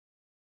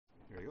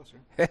go,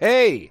 sir.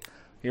 Hey,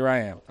 here I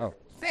am. Oh,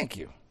 thank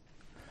you.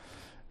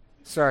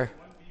 Sorry.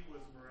 1B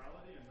was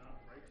morality and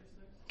not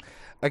righteousness?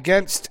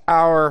 Against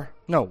our,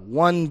 no,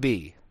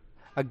 1B.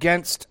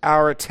 Against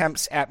our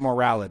attempts at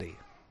morality.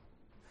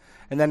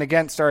 And then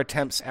against our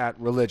attempts at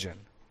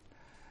religion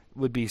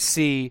would be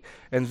C.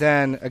 And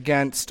then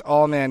against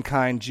all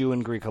mankind, Jew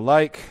and Greek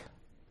alike.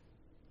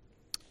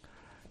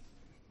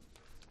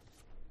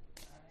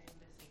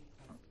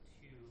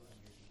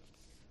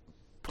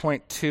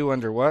 Point 2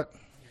 under what?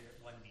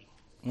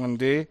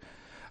 1D.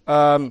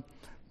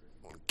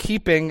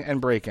 Keeping and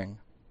breaking.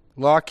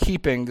 Law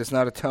keeping does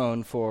not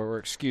atone for or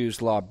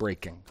excuse law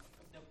breaking.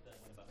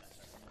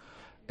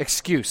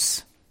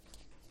 Excuse.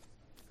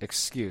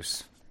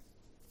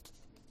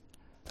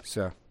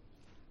 So,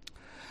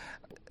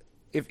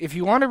 if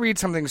you want to read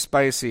something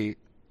spicy,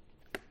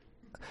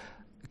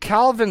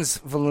 Calvin's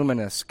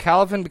voluminous.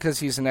 Calvin, because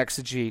he's an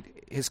exegete,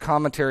 his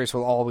commentaries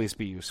will always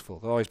be useful.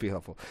 They'll always be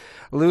helpful.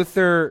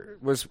 Luther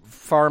was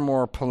far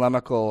more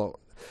polemical,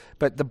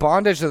 but the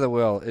bondage of the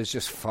will is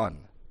just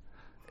fun.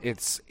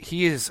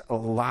 He is a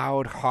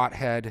loud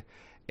hothead.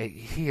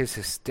 He is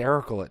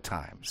hysterical at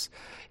times.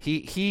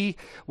 He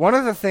one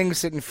of the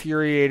things that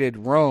infuriated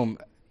Rome.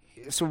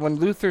 So when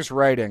Luther's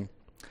writing,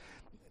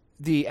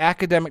 the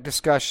academic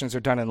discussions are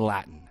done in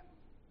Latin,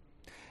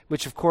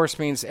 which of course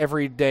means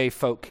everyday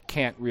folk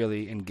can't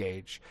really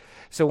engage.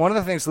 So one of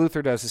the things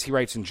Luther does is he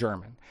writes in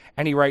German,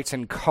 and he writes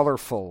in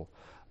colorful,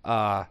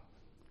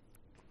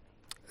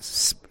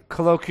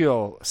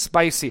 colloquial,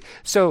 spicy.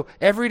 So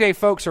everyday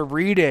folks are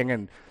reading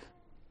and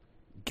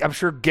I'm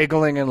sure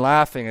giggling and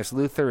laughing as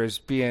Luther is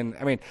being,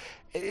 I mean,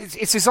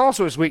 it's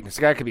also his weakness.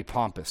 The guy could be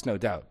pompous, no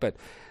doubt, but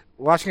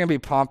watching him be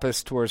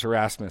pompous towards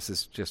Erasmus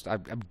is just,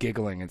 I'm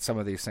giggling at some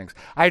of these things.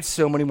 I had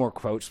so many more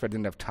quotes, but I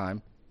didn't have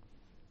time.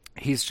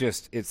 He's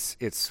just,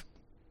 it's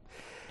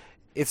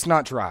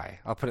not dry.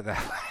 I'll put it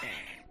that way.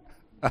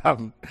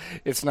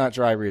 It's not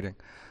dry reading.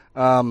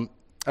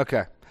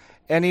 Okay.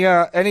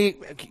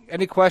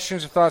 Any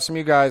questions or thoughts from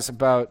you guys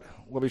about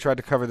what we tried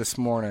to cover this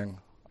morning?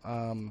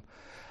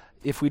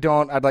 If we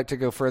don't, I'd like to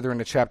go further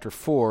into chapter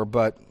 4,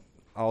 but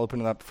I'll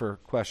open it up for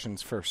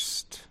questions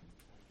first.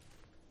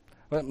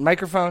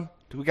 Microphone?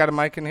 Do we got a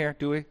mic in here?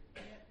 Do we?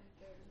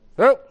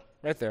 Oh,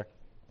 right there.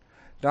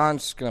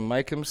 Don's going to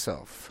mic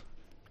himself.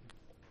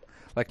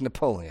 Like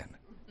Napoleon.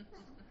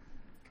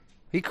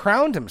 He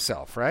crowned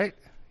himself, right?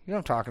 You know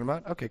what I'm talking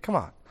about? Okay, come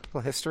on. A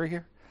little history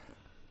here.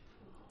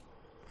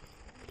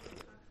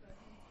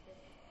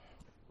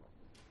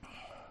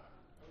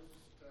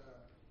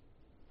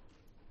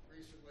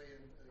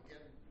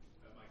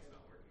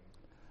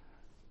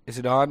 Is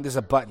it on? There's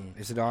a button.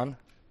 Is it on?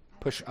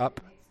 Push up.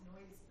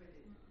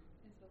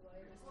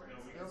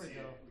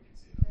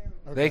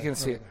 They can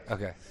see it.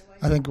 Okay.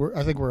 I think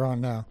we're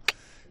on now.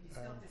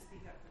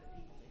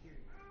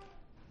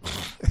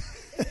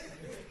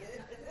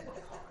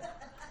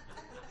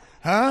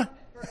 Huh?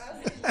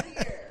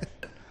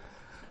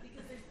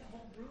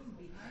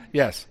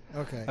 Yes.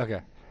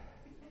 Okay.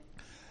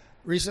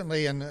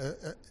 Recently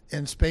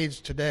in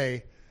Spades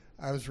Today,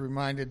 I was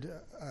reminded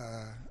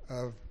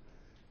of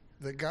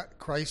that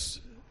Christ's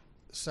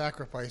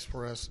sacrifice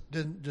for us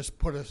didn't just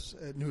put us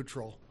at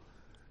neutral.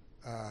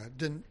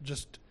 Didn't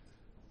just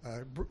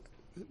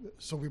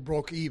so we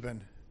broke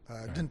even.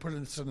 Didn't put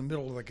us in the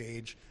middle of the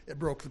gauge. It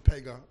broke the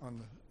peg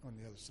on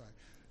the other side.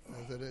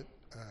 That it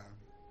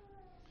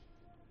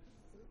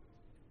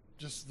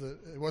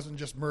it wasn't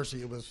just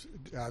mercy; it was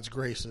God's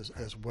grace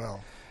as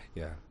well.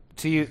 Yeah.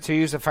 To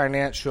use a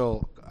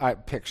financial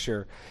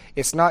picture,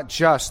 it's not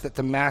just that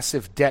the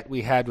massive debt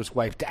we had was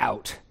wiped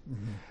out.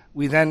 Mm-hmm.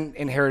 We then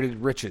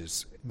inherited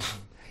riches. Mm-hmm.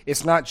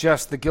 It's not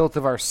just the guilt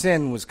of our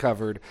sin was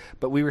covered,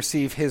 but we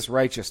receive His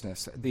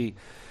righteousness.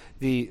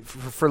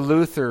 For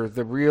Luther,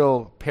 the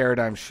real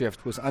paradigm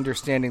shift was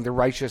understanding the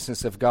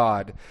righteousness of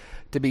God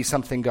to be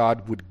something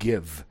God would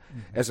give,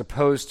 as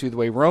opposed to the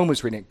way Rome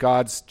was reading it,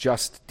 God's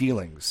just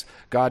dealings.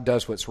 God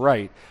does what's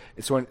right.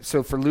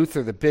 So for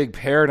Luther, the big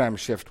paradigm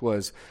shift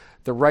was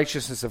the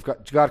righteousness of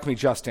God. God can be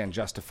just and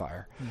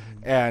justifier.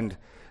 Mm-hmm. And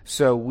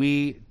so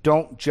we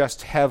don't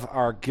just have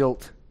our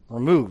guilt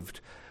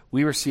removed.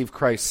 We receive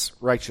Christ's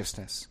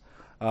righteousness.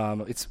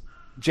 It's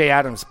Jay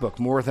Adams' book,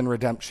 More Than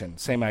Redemption.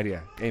 Same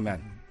idea.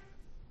 Amen.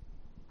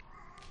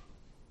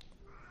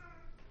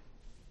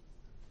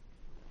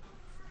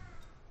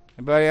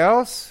 Anybody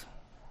else?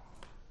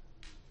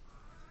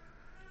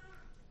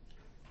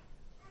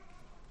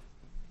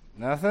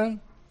 Nothing?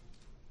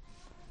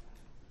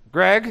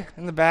 Greg,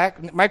 in the back.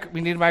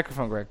 We need a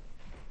microphone, Greg.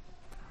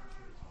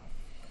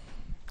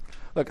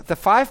 Look, the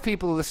 5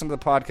 people who listen to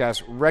the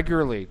podcast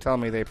regularly tell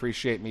me they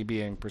appreciate me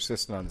being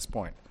persistent on this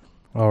point.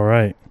 All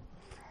right.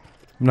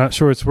 I'm not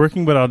sure it's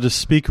working, but I'll just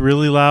speak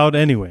really loud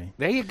anyway.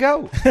 There you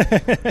go.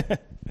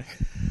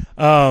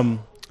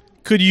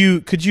 Could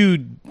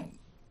you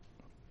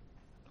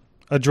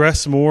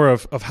address more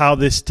of how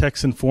this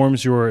text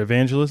informs your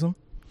evangelism?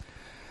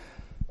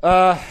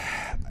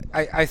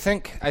 I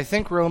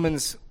think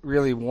Romans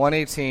really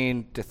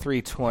 1:18 to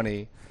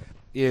 3:20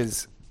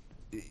 is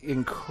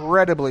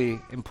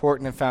incredibly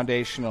important and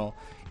foundational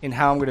in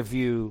how I'm going to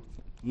view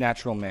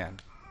natural man.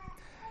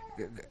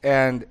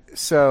 And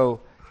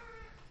so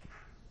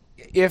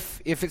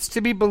if it's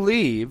to be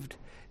believed,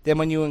 then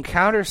when you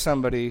encounter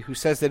somebody who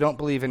says they don't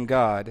believe in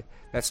God,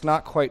 that's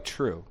not quite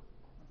true,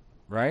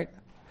 right?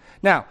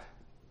 Now,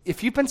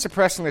 if you've been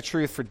suppressing the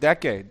truth for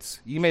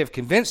decades, you may have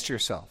convinced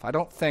yourself. I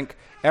don't think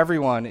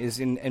everyone is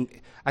in, and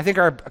I think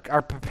our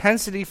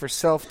propensity for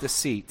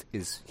self-deceit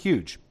is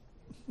huge.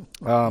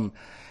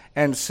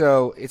 And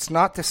so it's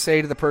not to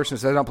say to the person who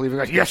says, I don't believe in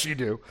God, yes, you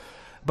do.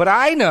 But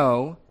I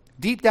know,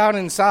 deep down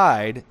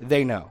inside,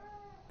 they know.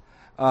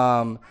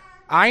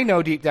 I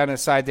know deep down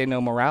inside they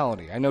know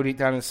morality. I know deep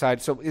down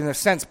inside. So in a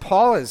sense,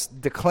 Paul is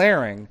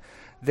declaring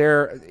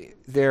there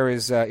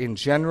is in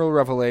general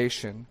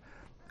revelation,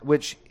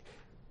 which,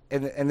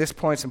 and this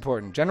point's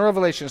important, general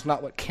revelation is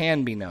not what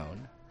can be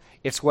known.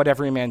 It's what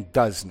every man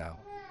does know.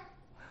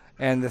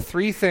 And the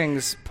three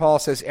things Paul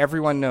says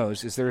everyone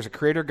knows is there is a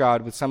creator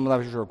God with some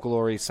measure of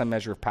glory, some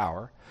measure of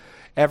power.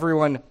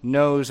 Everyone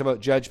knows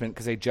about judgment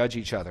because they judge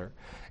each other.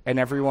 And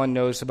everyone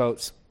knows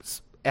about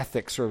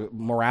ethics or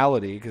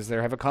morality because they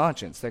have a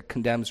conscience that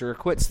condemns or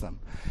acquits them.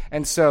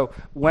 And so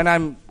when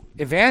I'm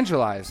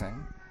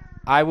evangelizing,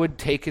 I would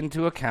take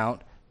into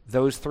account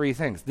those three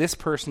things. This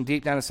person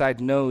deep down inside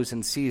knows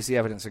and sees the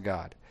evidence of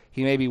God.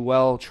 He may be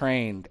well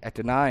trained at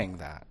denying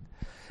that.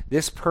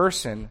 This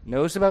person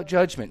knows about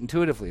judgment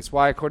intuitively. It's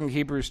why, according to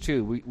Hebrews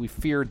 2, we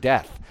fear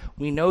death.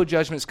 We know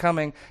judgment's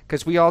coming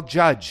because we all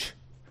judge.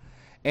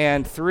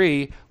 And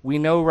 3, we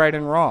know right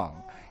and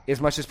wrong.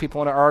 As much as people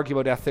want to argue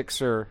about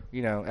ethics or,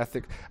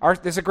 ethics.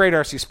 There's a great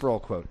R.C.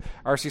 Sproul quote.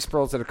 R.C.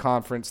 Sproul's at a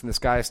conference, and this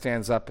guy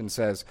stands up and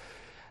says,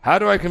 how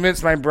do I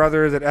convince my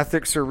brother that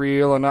ethics are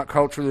real and not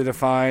culturally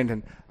defined?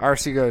 And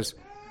R.C. goes,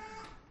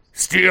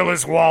 steal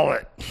his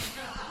wallet.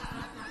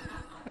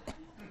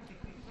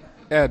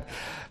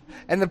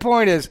 And the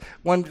point is,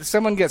 when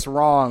someone gets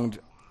wronged,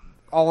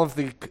 all of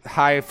the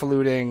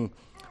highfalutin,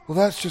 well,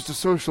 that's just a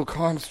social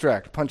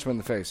construct, punch them in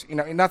the face.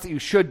 Not that you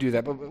should do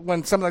that, but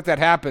when something like that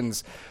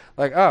happens,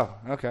 like, oh,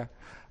 okay.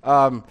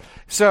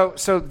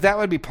 So that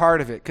would be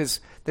part of it, because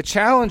the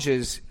challenge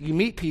is you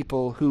meet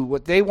people who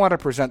what they want to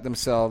present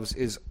themselves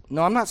is,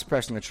 no, I'm not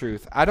suppressing the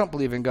truth. I don't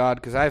believe in God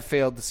because I've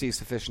failed to see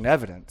sufficient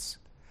evidence.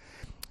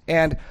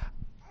 And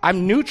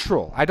I'm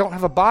neutral. I don't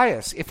have a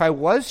bias. If I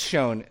was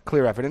shown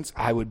clear evidence,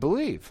 I would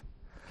believe.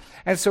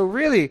 And so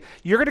really,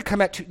 you're going to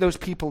come at those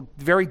people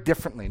very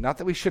differently. Not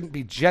that we shouldn't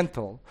be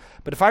gentle,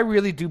 but if I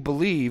really do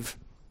believe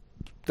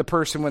the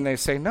person when they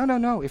say,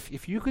 no,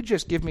 if you could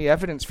just give me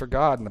evidence for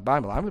God in the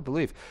Bible, I would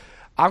believe.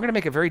 I'm going to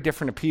make a very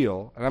different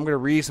appeal, and I'm going to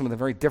reason with them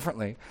very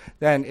differently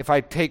than if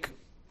I take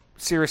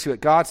seriously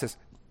what God says.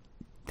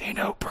 They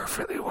know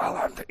perfectly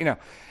well.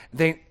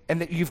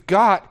 You've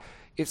got,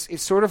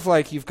 it's sort of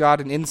like you've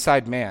got an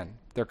inside man.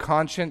 Their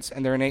conscience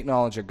and their innate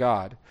knowledge of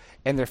God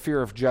and their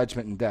fear of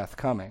judgment and death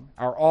coming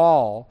are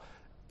all,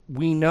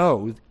 we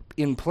know,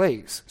 in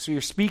place. So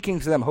you're speaking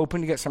to them, hoping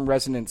to get some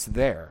resonance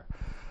there.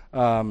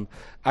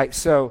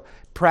 So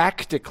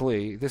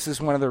practically, this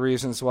is one of the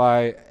reasons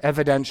why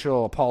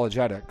evidential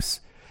apologetics,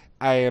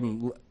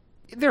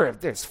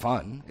 there's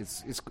fun.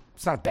 It's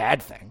not a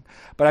bad thing,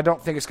 but I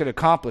don't think it's going to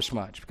accomplish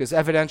much because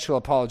evidential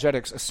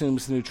apologetics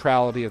assumes the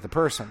neutrality of the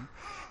person.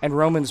 And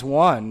Romans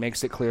 1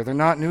 makes it clear they're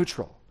not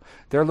neutral.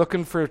 They're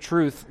looking for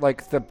truth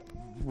like the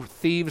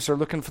thieves are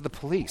looking for the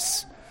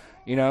police.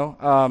 They're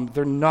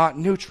not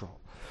neutral.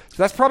 So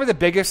that's probably the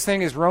biggest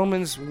thing is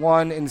Romans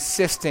 1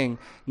 insisting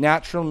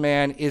natural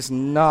man is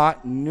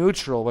not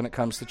neutral when it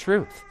comes to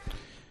truth.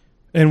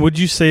 And would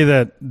you say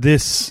that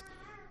this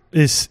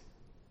is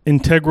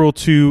integral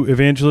to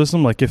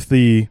evangelism? Like if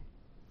the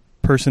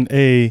person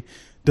A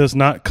does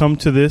not come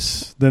to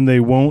this, then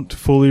they won't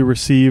fully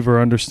receive or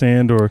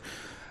understand or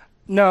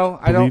No, believe?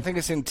 I don't think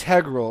it's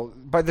integral.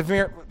 But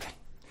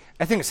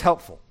I think it's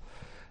helpful.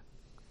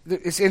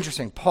 It's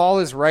interesting. Paul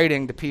is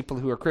writing to people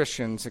who are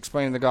Christians,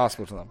 explaining the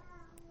gospel to them.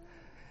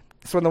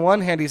 So on the one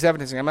hand, he's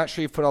evidencing, I'm not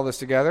sure you've put all this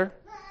together,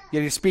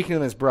 yet he's speaking to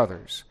them as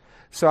brothers.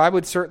 So I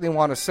would certainly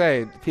want to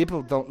say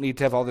people don't need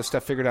to have all this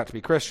stuff figured out to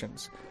be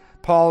Christians.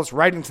 Paul's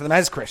writing to them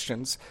as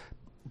Christians,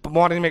 but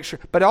wanting to make sure,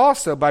 but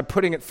also by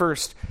putting it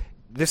first,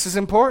 this is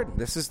important.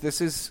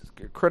 This is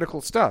critical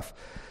stuff.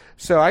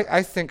 So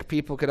I think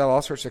people could have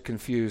all sorts of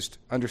confused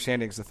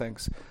understandings of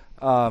things,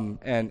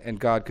 and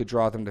God could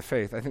draw them to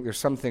faith. I think there's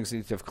some things that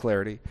need to have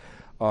clarity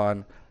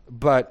on,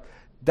 but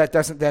that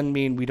doesn't then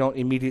mean we don't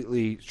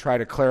immediately try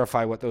to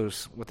clarify what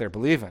they're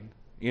believing.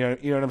 You know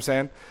what I'm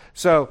saying?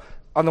 So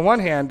on the one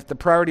hand, the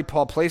priority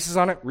Paul places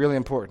on it, really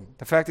important.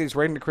 The fact that he's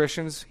writing to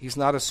Christians, he's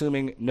not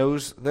assuming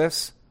knows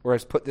this or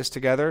has put this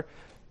together,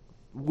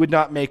 would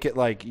not make it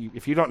like,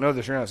 if you don't know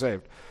this, you're not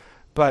saved.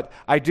 But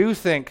I do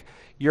think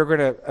you're going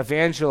to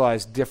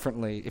evangelize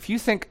differently.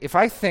 If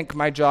I think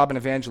my job in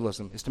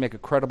evangelism is to make a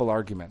credible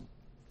argument,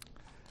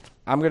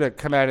 I'm going to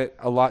come at it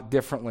a lot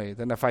differently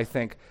than if I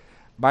think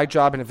my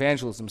job in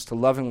evangelism is to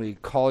lovingly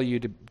call you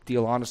to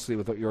deal honestly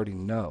with what you already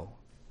know.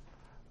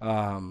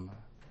 And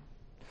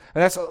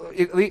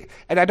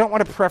I don't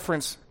want to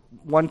preference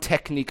one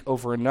technique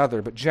over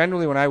another, but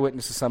generally when I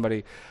witness to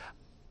somebody,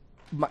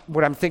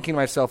 what I'm thinking to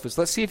myself is,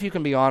 let's see if you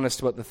can be honest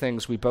about the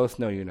things we both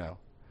know you know.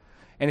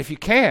 And if you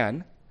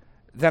can,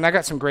 then I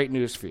got some great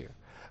news for you.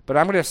 But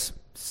I'm going to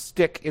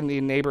stick in the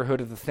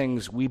neighborhood of the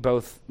things we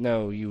both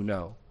know you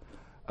know,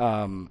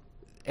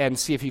 and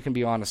see if you can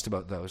be honest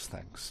about those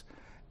things.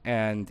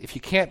 And if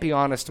you can't be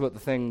honest about the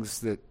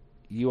things that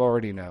you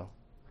already know,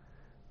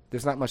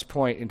 there's not much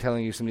point in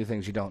telling you some new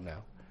things you don't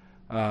know.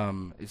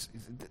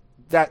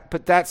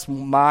 But that's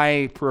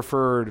my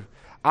preferred.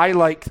 I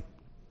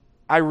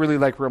really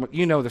like Romans.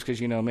 You know this because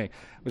you know me,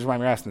 which is why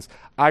I'm asking this.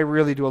 I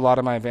really do a lot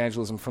of my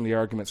evangelism from the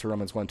arguments of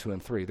Romans 1, 2,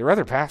 and 3. There are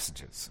other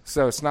passages,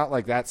 so it's not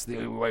like that's the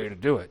only way to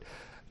do it.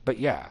 But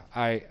yeah,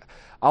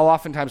 I'll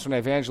oftentimes when I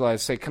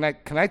evangelize say, can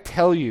I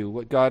tell you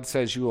what God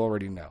says you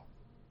already know?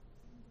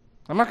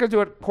 I'm not going to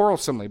do it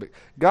quarrelsomely, but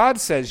God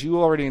says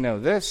you already know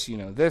this, and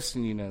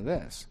you know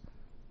this.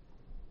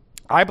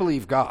 I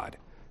believe God.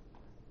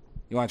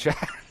 You want to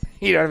chat?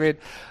 You know what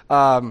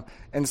I mean?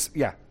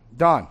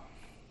 Don.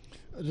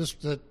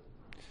 Just that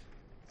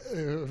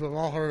we've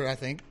all heard, I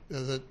think,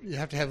 that you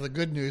have to have the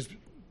good news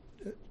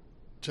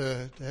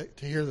to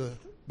hear the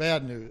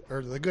bad news,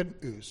 or the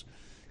good news.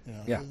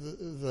 Yeah.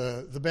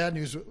 The bad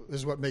news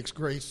is what makes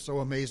grace so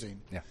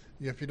amazing. Yeah.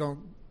 If you don't,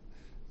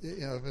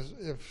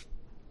 if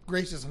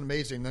grace isn't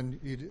amazing, then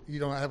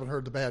you haven't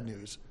heard the bad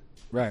news.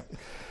 Right.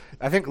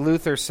 I think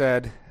Luther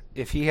said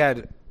if he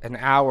had an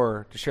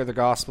hour to share the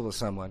gospel with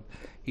someone,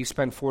 he'd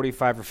spend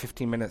 45 or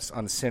 50 minutes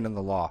on sin and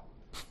the law.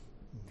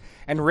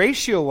 And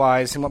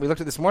ratio-wise, and what we looked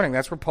at this morning,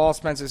 that's where Paul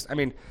spends his...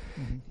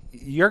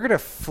 You're going to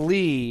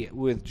flee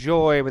with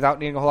joy without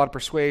needing a whole lot of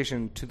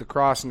persuasion to the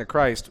cross and to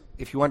Christ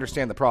if you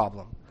understand the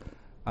problem.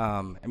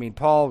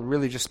 Paul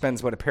really just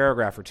spends about a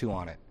paragraph or two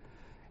on it.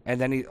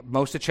 And then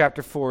most of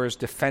chapter 4 is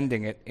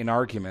defending it in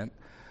argument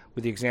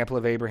with the example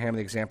of Abraham,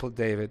 the example of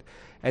David.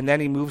 And then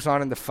he moves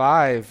on into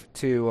 5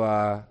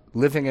 to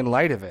living in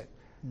light of it.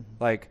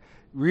 Like,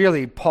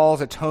 really,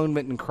 Paul's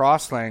atonement and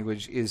cross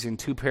language is in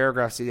 2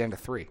 paragraphs at the end of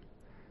 3.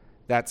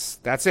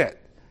 That's it.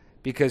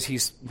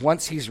 Because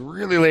once he's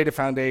really laid a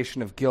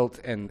foundation of guilt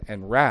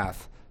and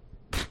wrath,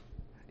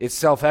 it's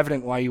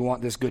self-evident why you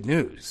want this good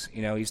news.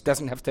 He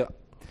doesn't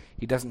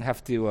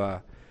have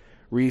to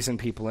reason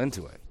people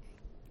into it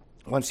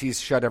once he's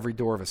shut every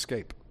door of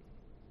escape.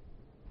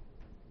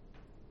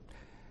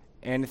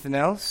 Anything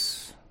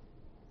else?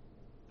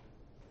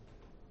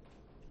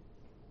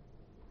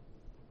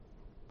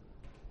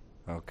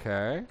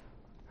 Okay.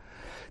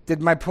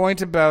 Did my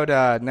point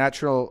about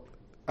natural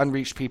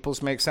unreached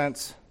peoples make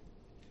sense?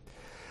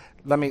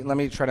 Let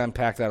me try to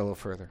unpack that a little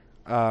further.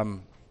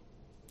 On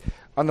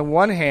the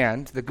one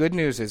hand, the good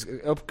news is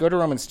go to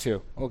Romans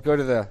 2. We'll go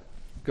to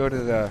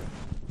the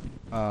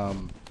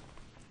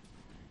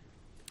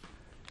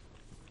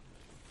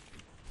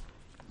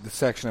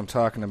section I'm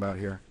talking about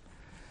here.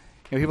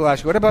 People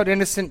ask, what about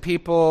innocent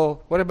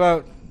people? What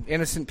about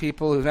innocent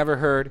people who've never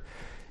heard?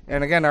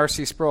 And again,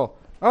 R.C. Sproul.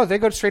 Oh, they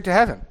go straight to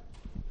heaven.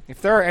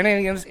 If there are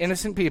any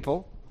innocent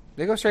people,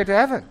 they go straight to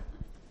heaven.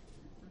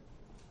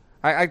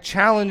 I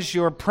challenge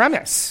your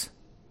premise,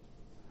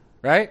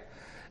 right?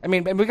 And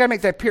we got to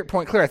make that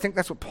point clear. I think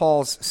that's what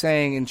Paul's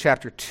saying in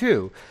chapter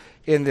 2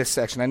 in this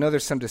section. I know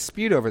there's some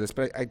dispute over this,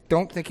 but I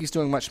don't think he's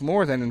doing much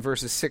more than in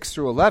verses 6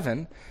 through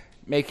 11,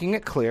 making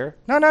it clear,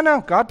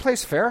 no, God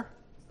plays fair.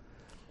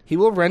 He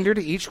will render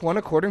to each one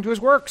according to his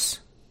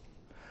works.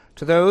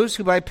 To those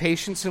who by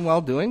patience and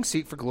well-doing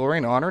seek for glory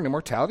and honor and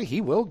immortality,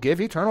 he will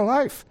give eternal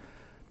life.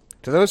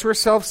 To those who are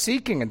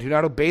self-seeking and do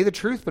not obey the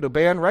truth but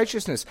obey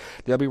unrighteousness,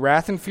 there'll be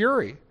wrath and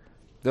fury.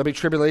 There'll be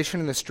tribulation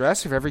and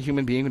distress of every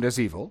human being who does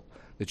evil,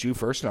 the Jew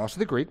first and also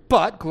the Greek,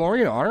 but glory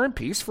and honor and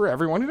peace for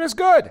everyone who does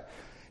good.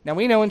 Now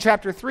we know in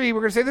chapter 3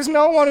 we're going to say there's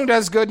no one who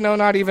does good, no,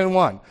 not even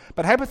one.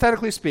 But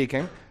hypothetically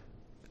speaking,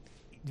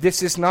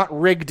 this is not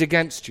rigged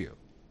against you.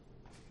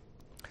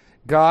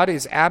 God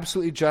is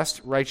absolutely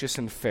just, righteous,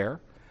 and fair.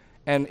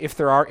 And if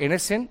there are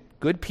innocent,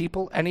 good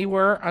people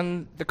anywhere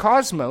on the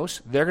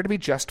cosmos, they're going to be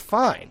just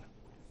fine.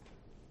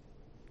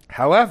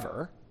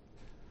 However,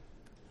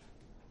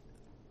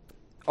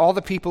 all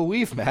the people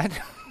we've met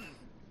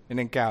and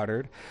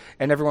encountered,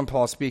 and everyone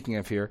Paul's speaking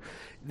of here,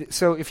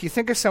 so if you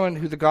think of someone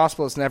who the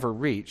gospel has never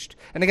reached,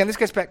 and again, this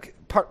gets back,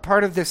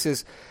 part of this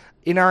is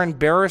in our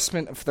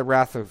embarrassment of the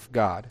wrath of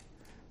God.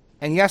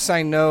 And yes,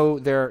 I know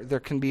there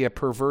can be a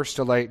perverse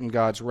delight in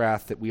God's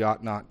wrath that we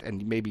ought not,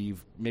 and maybe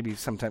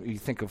sometimes you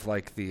think of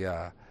like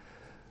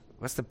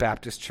what's the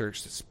Baptist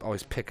church that's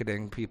always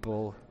picketing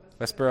people?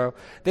 Westboro.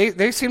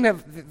 They seem to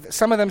have,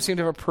 some of them seem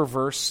to have a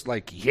perverse,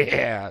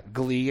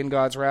 glee in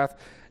God's wrath.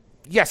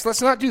 Yes,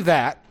 let's not do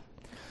that.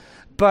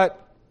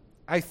 But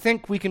I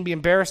think we can be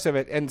embarrassed of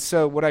it. And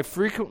so what I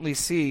frequently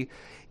see,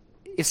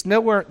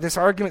 this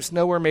argument's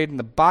nowhere made in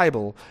the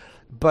Bible,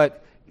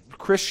 but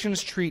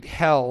Christians treat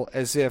hell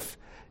as if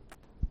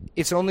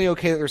it's only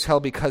okay that there's hell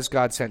because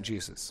God sent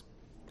Jesus.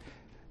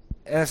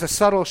 And it's a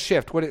subtle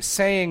shift. What it's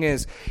saying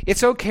is,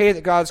 it's okay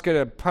that God's going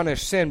to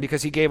punish sin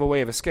because he gave a way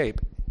of escape.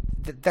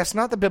 That's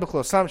not the biblical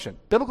assumption.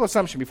 Biblical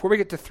assumption, before we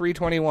get to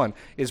 3:21,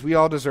 is we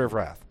all deserve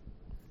wrath.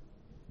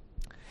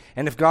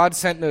 And if God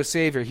sent no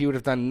Savior, he would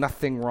have done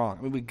nothing wrong.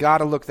 I mean, we got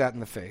to look that in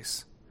the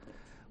face.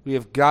 We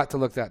have got to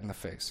look that in the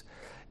face.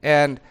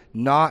 And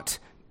not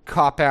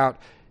cop out.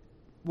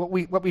 What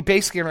we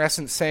basically, in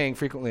essence, saying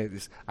frequently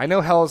is, I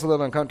know hell is a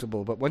little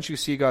uncomfortable, but once you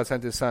see God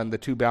sent his son, the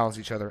two balance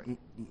each other.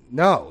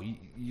 No,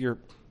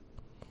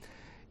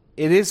 it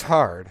is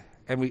hard,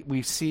 and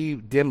we see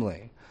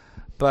dimly.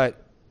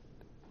 But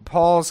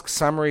Paul's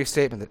summary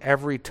statement that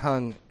every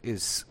tongue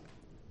is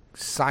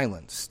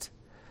silenced.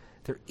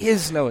 There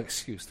is no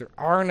excuse. There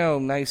are no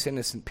nice,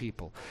 innocent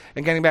people.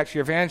 And getting back to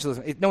your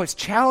evangelism, it's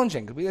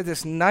challenging. We had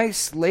this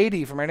nice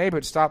lady from our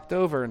neighborhood stopped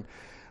over,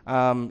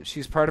 and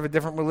she's part of a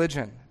different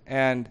religion.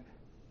 And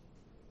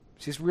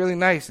she's really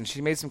nice, and she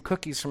made some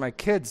cookies for my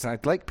kids, and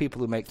I'd like people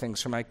who make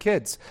things for my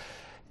kids.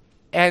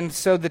 And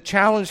so the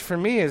challenge for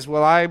me is,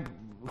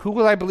 who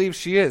will I believe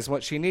she is,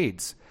 what she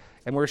needs,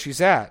 and where she's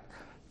at?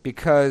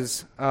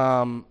 Because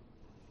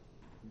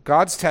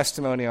God's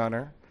testimony on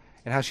her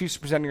and how she's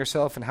presenting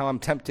herself and how I'm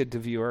tempted to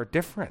view her are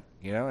different,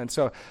 And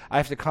so I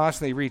have to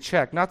constantly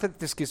recheck. Not that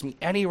this gives me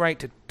any right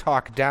to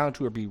talk down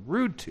to or be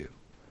rude to,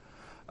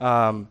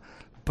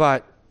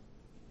 but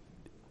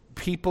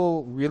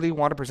people really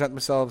want to present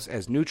themselves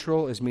as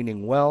neutral, as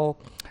meaning well,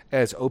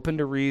 as open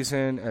to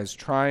reason, as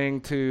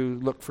trying to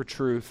look for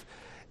truth,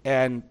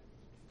 and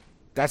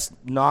that's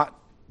not,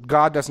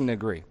 God doesn't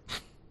agree.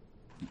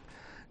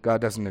 God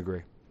doesn't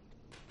agree.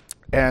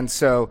 And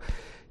so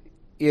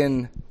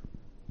in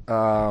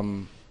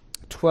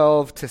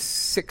 12 to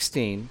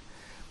 16,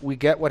 we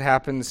get what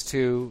happens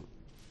to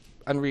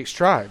unreached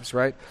tribes,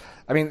 right?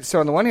 I mean, so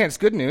on the one hand, it's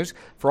good news.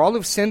 For all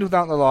who've sinned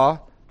without the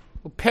law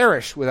will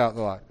perish without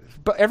the law.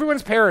 But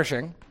everyone's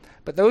perishing,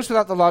 but those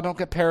without the law don't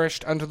get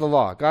perished under the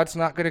law. God's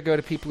not going to go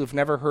to people who've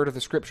never heard of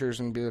the Scriptures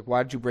and be like,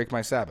 why did you break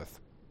my Sabbath?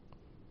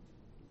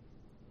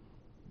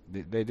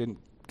 They didn't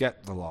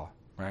get the law,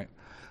 right?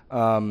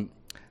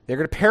 They're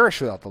going to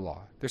perish without the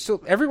law.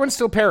 Everyone's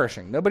still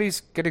perishing.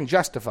 Nobody's getting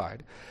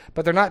justified.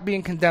 But they're not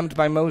being condemned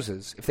by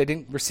Moses if they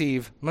didn't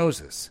receive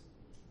Moses.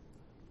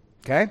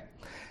 Okay?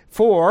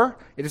 For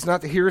it is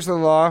not the hearers of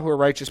the law who are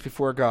righteous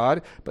before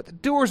God, but the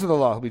doers of the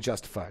law who will be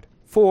justified.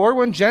 For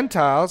when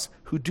Gentiles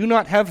who do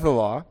not have the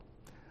law,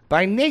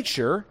 by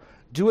nature,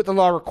 do what the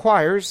law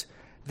requires,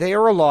 they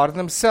are a law to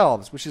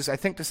themselves, which is, I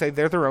think, to say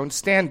they're their own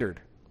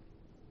standard.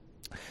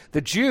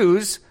 The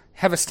Jews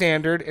have a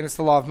standard, and it's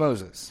the law of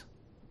Moses.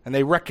 And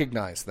they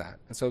recognize that.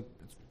 And so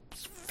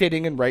it's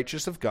fitting and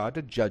righteous of God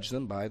to judge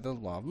them by the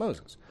law of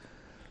Moses.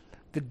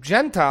 The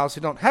Gentiles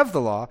who don't have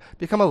the law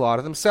become a law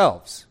to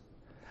themselves,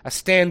 a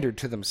standard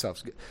to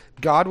themselves.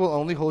 God will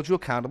only hold you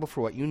accountable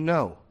for what you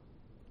know.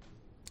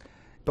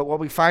 But what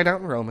we find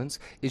out in Romans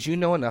is you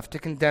know enough to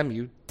condemn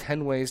you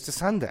 10 ways to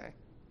Sunday.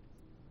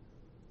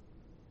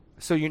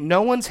 So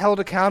no one's held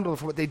accountable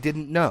for what they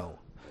didn't know.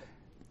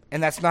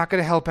 And that's not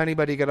going to help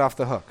anybody get off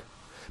the hook.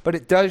 But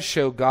it does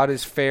show God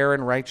is fair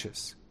and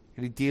righteous.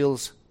 And he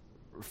deals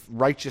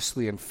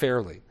righteously and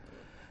fairly.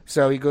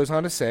 So he goes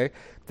on to say,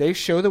 they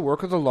show the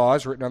work of the law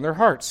is written on their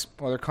hearts,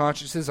 while their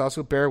consciences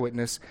also bear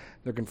witness.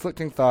 Their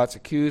conflicting thoughts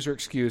accuse or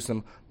excuse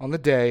them on the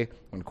day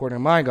when, according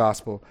to my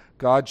gospel,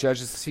 God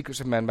judges the secrets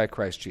of men by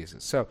Christ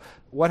Jesus. So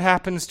what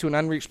happens to an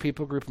unreached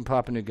people group in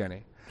Papua New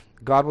Guinea?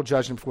 God will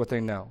judge them for what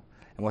they know.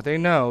 And what they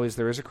know is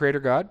there is a creator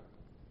God.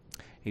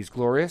 He's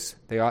glorious.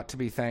 They ought to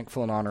be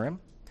thankful and honor him.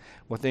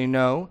 What they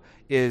know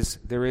is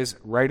there is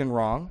right and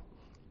wrong.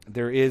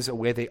 There is a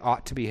way they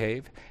ought to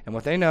behave. And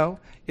what they know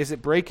is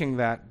that breaking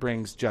that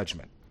brings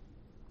judgment.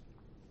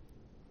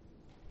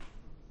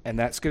 And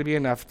that's going to be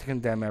enough to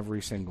condemn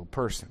every single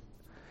person.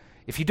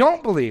 If you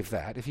don't believe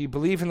that, if you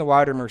believe in the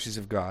wider mercies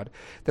of God,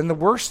 then the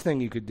worst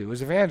thing you could do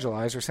is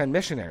evangelize or send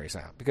missionaries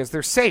out, because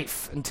they're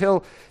safe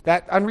until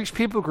that unreached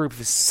people group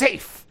is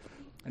safe.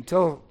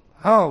 Until,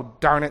 oh,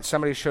 darn it,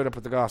 somebody showed up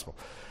with the gospel.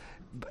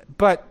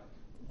 But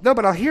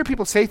I'll hear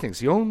people say things.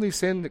 The only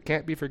sin that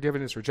can't be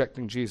forgiven is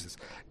rejecting Jesus.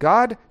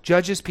 God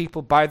judges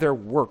people by their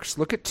works.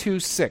 Look at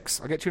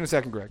 2:6. I'll get to you in a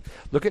second, Greg.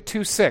 Look at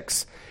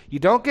 2:6. You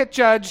don't get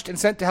judged and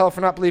sent to hell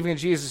for not believing in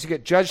Jesus. You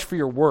get judged for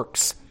your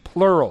works,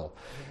 plural.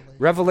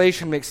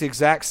 Revelation makes the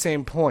exact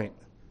same point.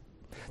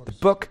 The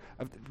book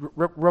of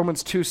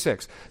Romans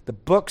 2:6. The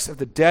books of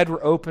the dead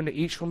were opened.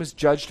 Each one is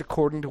judged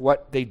according to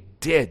what they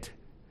did.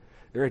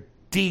 There are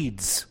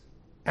deeds,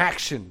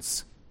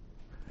 actions.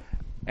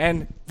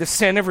 And the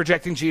sin of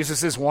rejecting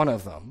Jesus is one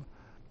of them.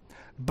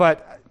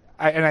 But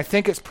I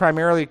think it's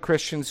primarily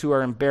Christians who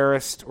are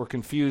embarrassed or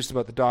confused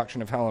about the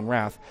doctrine of hell and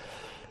wrath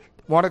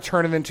want to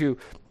turn it into,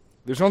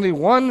 there's only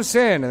one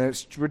sin, and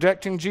it's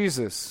rejecting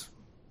Jesus.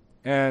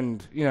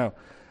 And, no,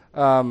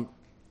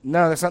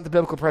 that's not the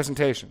biblical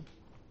presentation.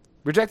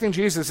 Rejecting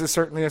Jesus is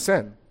certainly a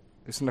sin.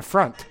 It's an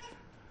affront.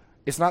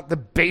 It's not the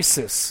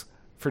basis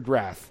for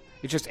wrath.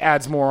 It just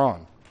adds more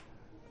on.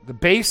 The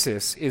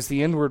basis is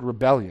the inward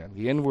rebellion,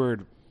 the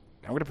inward,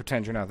 I'm going to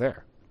pretend you're not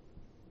there,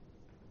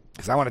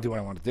 because I want to do what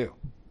I want to do.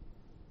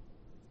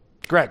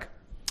 Greg.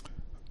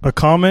 a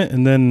comment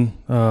and then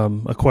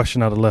a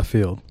question out of left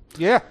field.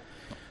 Yeah.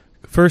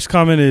 First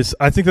comment is,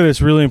 I think that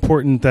it's really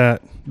important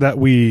that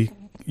we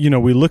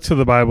look to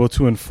the Bible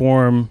to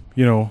inform,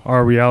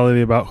 our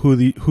reality about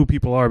who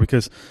people are,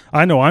 because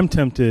I know I'm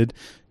tempted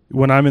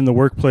when I'm in the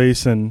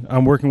workplace and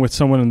I'm working with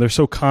someone and they're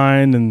so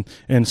kind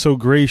and so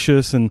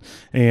gracious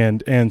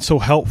and so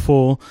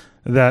helpful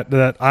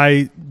that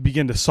I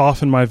begin to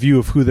soften my view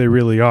of who they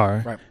really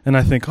are. Right. And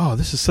I think, oh,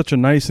 this is such a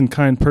nice and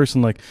kind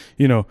person,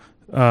 and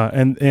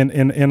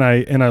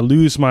I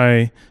lose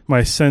my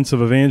sense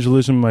of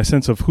evangelism, my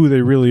sense of who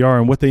they really are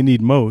and what they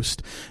need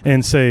most,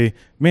 and say,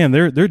 man,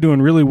 they're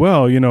doing really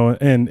well,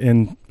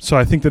 and so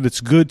I think that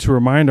it's good to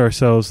remind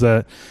ourselves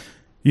that,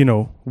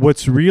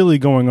 what's really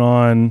going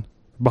on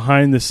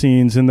behind the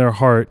scenes in their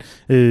heart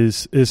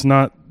is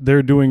not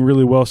they're doing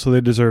really well so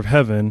they deserve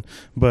heaven,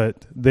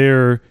 but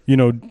they're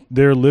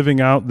living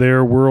out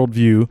their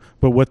worldview,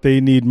 but what they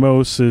need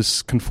most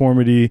is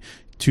conformity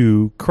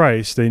to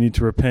Christ. They need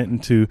to repent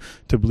and to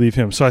believe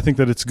him. So I think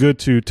that it's good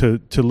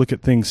to look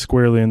at things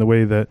squarely in the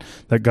way that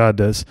God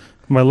does.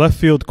 My left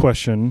field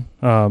question,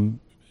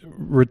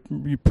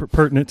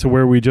 pertinent to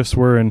where we just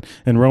were in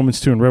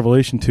Romans 2 and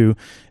Revelation 2,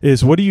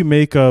 is what do you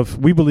make of,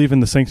 we believe in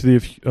the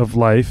sanctity of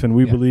life, and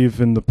we believe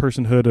in the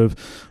personhood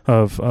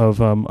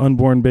of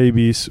unborn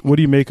babies. What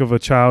do you make of a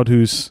child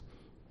who's,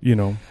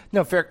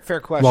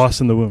 fair question.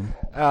 lost in the womb?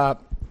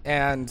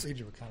 And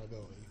Age of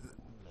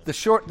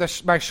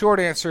accountability. my short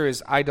answer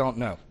is I don't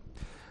know.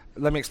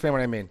 Let me explain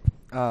what I mean.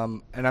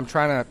 And I'm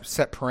trying to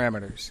set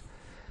parameters.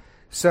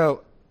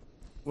 So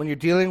when you're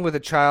dealing with a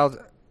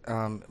child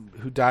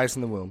who dies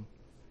in the womb,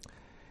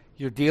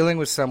 you're dealing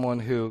with someone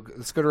who,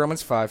 let's go to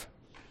Romans 5.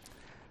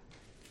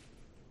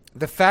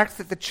 The fact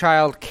that the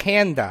child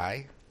can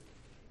die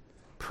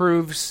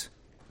proves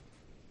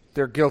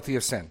they're guilty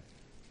of sin.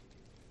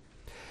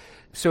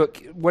 So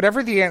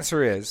whatever the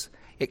answer is,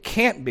 it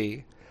can't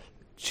be.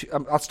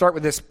 I'll start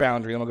with this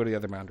boundary, and we'll go to the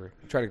other boundary.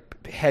 Try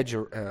to hedge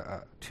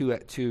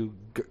two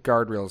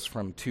guardrails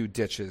from two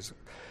ditches.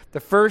 The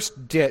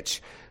first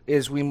ditch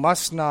is we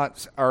must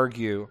not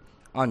argue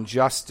on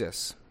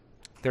justice.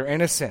 They're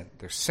innocent.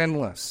 They're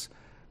sinless.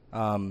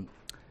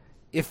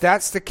 If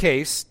that's the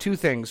case, two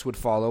things would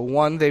follow.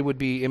 One, they would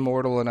be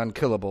immortal and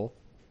unkillable.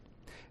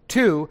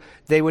 Two,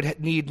 they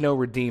would need no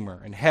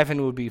redeemer, and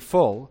heaven would be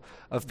full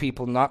of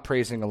people not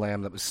praising a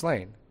lamb that was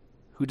slain,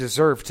 who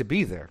deserve to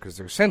be there because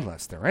they're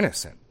sinless, they're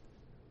innocent.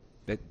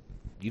 That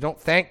you don't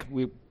thank.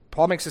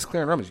 Paul makes this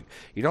clear in Romans.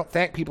 You don't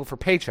thank people for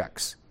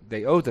paychecks;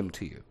 they owe them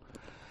to you.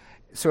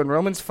 So in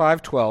Romans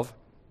 5:12,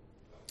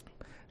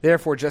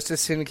 therefore, just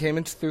as sin came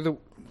into through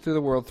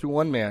the world through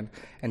one man,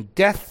 and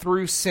death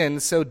through sin,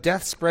 so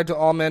death spread to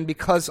all men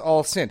because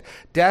all sinned.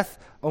 Death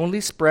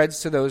only spreads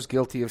to those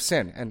guilty of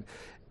sin. And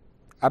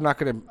I'm not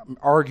going to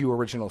argue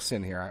original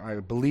sin here.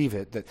 I believe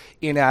it, that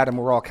in Adam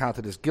we're all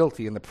counted as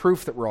guilty, and the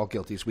proof that we're all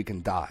guilty is we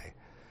can die.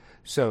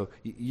 So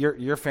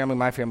your family,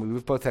 my family,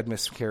 we've both had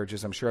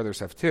miscarriages. I'm sure others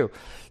have too.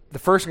 The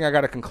first thing I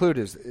got to conclude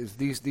is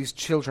these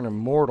children are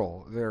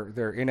mortal.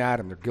 They're in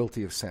Adam. They're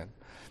guilty of sin,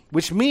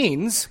 which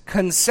means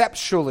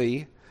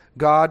conceptually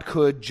God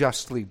could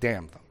justly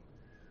damn them.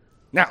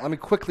 Now, let me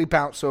quickly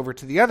bounce over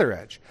to the other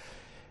edge.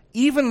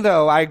 Even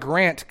though I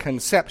grant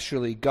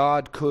conceptually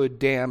God could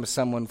damn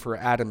someone for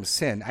Adam's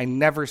sin, I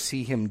never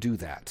see him do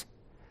that.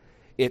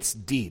 It's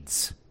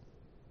deeds.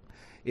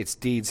 It's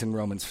deeds in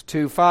Romans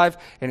 2:5,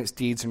 and it's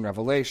deeds in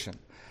Revelation.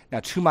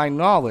 Now, to my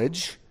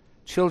knowledge,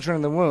 children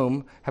in the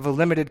womb have a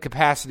limited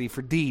capacity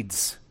for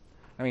deeds.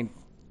 I mean,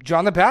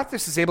 John the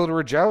Baptist is able to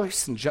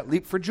rejoice and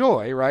leap for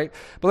joy, right?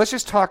 But let's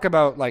just talk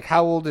about,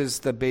 how old is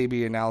the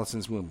baby in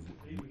Allison's womb?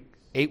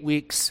 8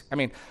 weeks? I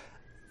mean,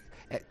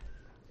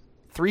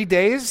 3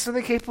 days are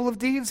they capable of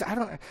deeds? I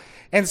don't.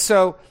 And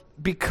so,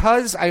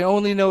 because I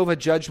only know of a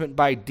judgment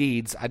by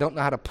deeds, I don't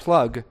know how to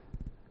plug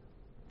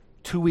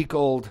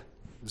 2-week-old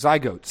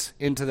zygotes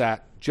into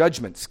that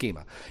judgment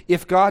schema.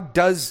 If God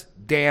does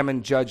damn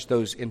and judge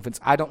those infants,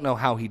 I don't know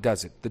how he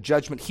does it. The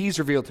judgment he's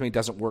revealed to me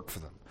doesn't work for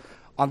them.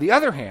 On the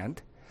other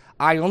hand,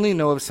 I only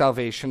know of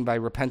salvation by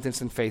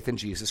repentance and faith in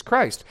Jesus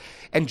Christ.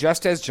 And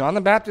just as John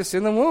the Baptist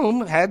in the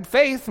womb had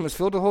faith and was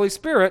filled with the Holy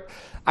Spirit,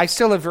 I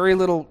still have very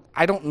little,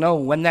 I don't know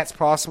when that's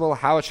possible,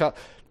 how it shall.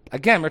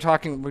 Again, we're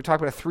talking about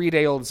a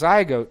 3-day-old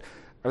zygote.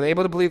 Are they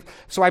able to believe?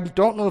 So I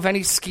don't know of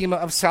any schema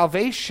of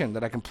salvation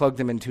that I can plug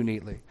them into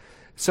neatly.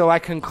 So I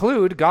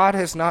conclude God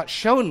has not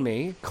shown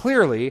me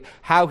clearly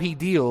how he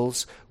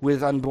deals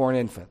with unborn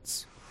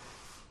infants.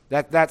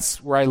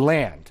 That's where I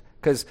land.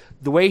 Because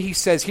the way he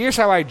says, here's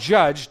how I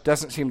judge,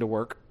 doesn't seem to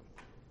work.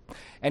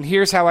 And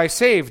here's how I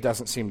save,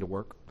 doesn't seem to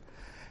work.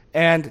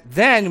 And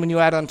then when you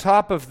add on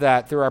top of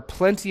that, there are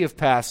plenty of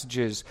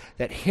passages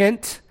that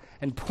hint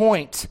and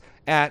point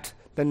at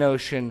the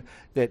notion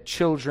that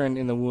children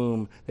in the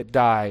womb that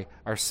die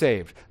are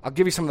saved. I'll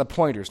give you some of the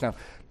pointers. Now,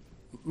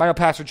 my old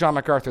pastor, John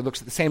MacArthur, looks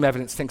at the same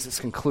evidence, thinks it's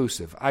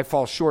conclusive. I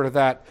fall short of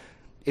that.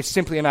 It's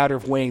simply a matter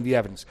of weighing the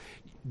evidence.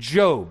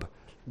 Job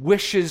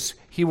wishes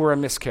he were a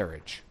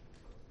miscarriage.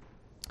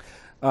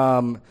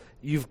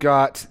 You've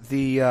got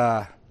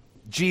the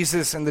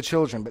Jesus and the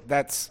children, but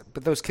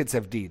those kids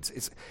have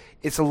deeds.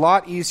 It's a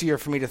lot easier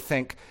for me to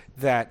think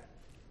that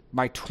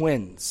my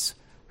twins,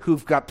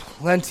 who've got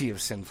plenty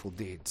of sinful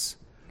deeds,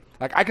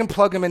 like I can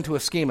plug them into a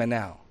schema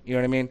now. You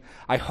know what I mean?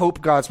 I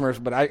hope God's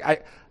merciful, but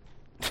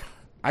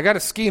I got a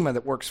schema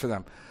that works for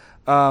them.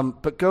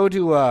 But go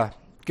to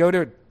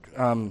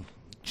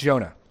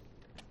Jonah.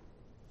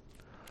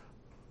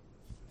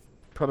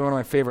 Probably one of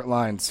my favorite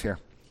lines here.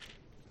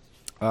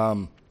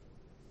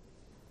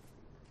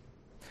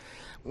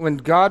 When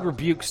God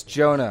rebukes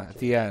Jonah at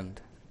the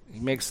end, he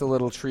makes the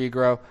little tree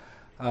grow.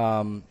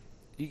 You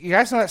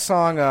guys know that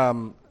song,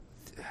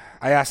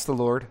 I Asked the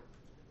Lord?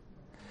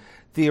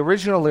 The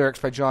original lyrics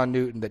by John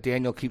Newton that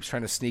Daniel keeps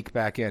trying to sneak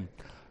back in.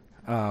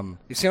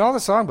 You've seen all the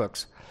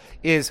songbooks.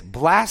 Is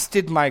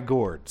blasted my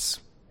gourds.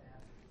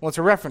 Well, it's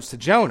a reference to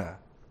Jonah,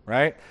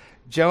 right?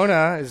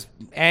 Jonah is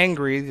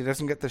angry. He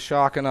doesn't get the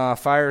shock and awe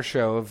fire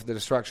show of the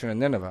destruction of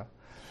Nineveh.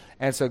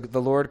 And so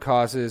the Lord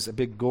causes a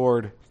big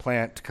gourd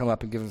plant to come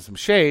up and give him some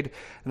shade,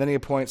 and then he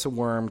appoints a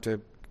worm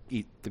to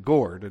eat the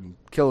gourd and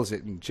kills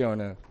it, and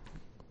Jonah,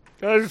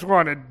 I just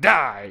want to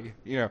die,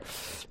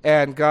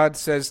 And God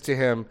says to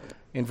him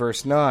in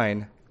verse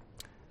 9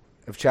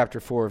 of chapter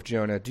 4 of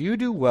Jonah, do you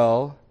do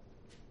well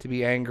to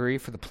be angry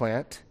for the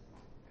plant?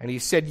 And he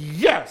said,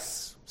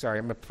 yes. Sorry,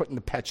 I'm putting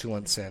the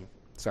petulance in.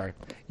 Sorry.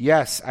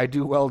 Yes, I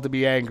do well to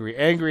be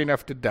angry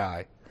enough to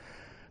die.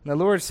 And the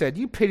Lord said,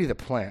 you pity the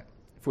plant,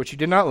 for which you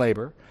did not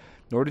labor,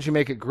 nor did you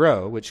make it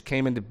grow, which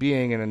came into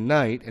being in a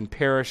night and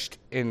perished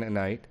in a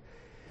night.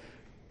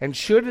 And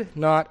should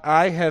not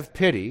I have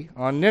pity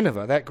on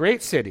Nineveh, that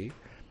great city,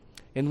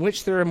 in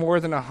which there are more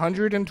than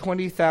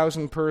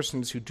 120,000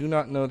 persons who do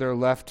not know their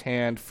left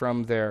hand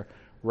from their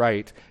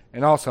right,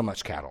 and also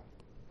much cattle?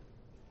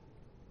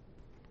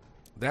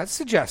 That's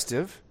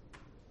suggestive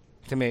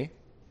to me.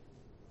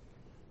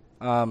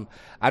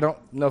 I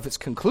don't know if it's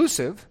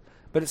conclusive,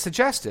 but it's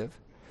suggestive.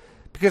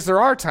 Because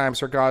there are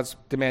times where God's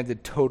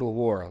demanded total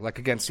war, like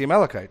against the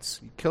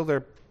Amalekites. You kill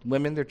their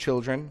women, their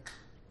children,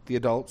 the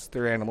adults,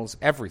 their animals,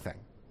 everything.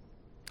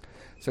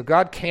 So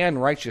God can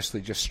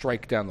righteously just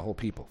strike down the whole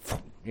people.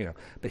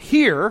 But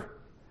here,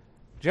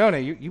 Jonah,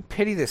 you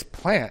pity this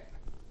plant.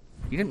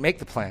 You didn't make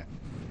the plant.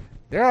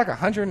 There are like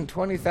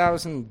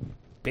 120,000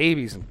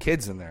 babies and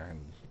kids in there,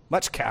 and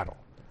much cattle.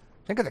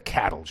 Think of the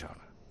cattle, Jonah.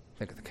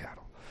 Think of the cattle.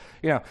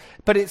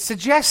 But it's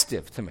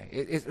suggestive to me.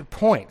 It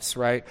points,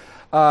 right?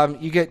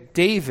 You get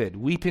David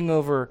weeping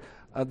over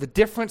the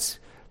difference.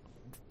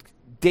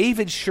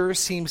 David sure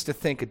seems to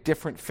think a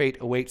different fate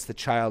awaits the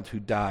child who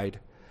died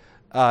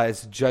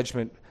as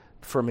judgment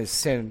from his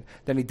sin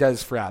than he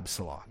does for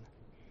Absalom.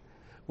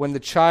 When the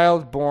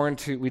child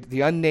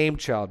the unnamed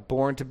child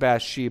born to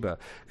Bathsheba,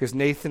 because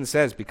Nathan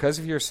says, because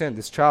of your sin,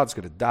 this child's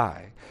going to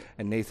die.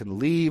 And Nathan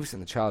leaves,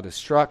 and the child is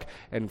struck,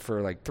 and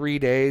for like 3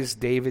 days,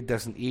 David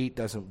doesn't eat,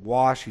 doesn't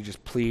wash, he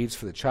just pleads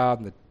for the child,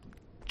 and the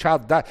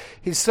child dies.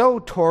 He's so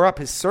tore up,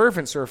 his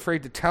servants are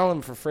afraid to tell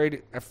him,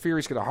 fear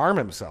he's going to harm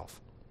himself.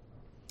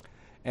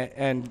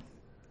 And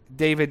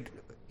David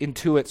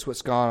intuits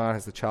what's gone on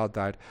as the child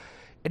died.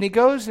 And he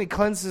goes and he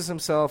cleanses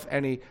himself,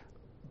 and he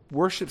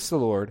worships the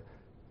Lord.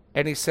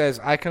 And he says,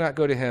 I cannot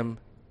go to him.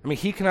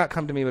 He cannot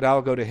come to me, but I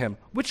will go to him,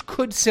 which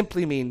could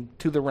simply mean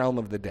to the realm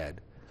of the dead.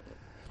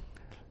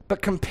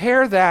 But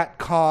compare that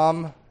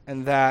calm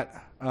and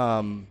that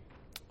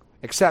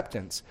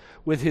acceptance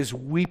with his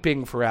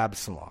weeping for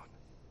Absalom,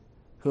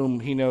 whom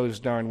he knows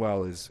darn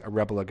well is a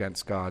rebel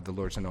against God, the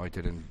Lord's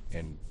anointed,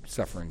 and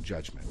suffering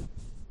judgment.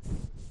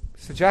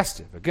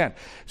 Suggestive, again.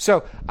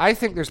 So I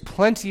think there's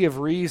plenty of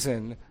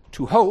reason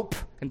to hope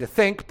and to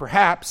think,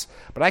 perhaps,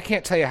 but I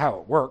can't tell you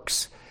how it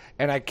works.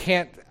 And I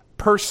can't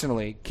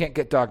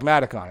get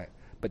dogmatic on it.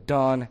 But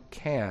Don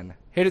can.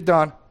 Hit it,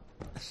 Don.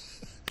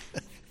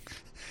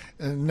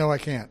 No, I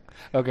can't.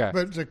 Okay.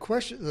 But the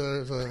question,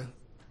 the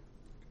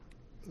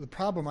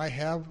problem I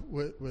have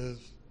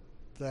with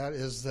that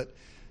is that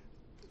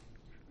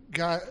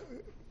God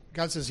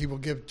says he will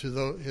give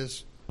to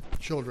his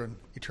children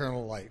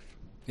eternal life.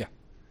 Yeah.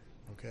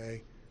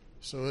 Okay.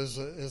 So is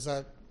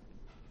that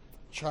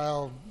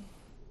child...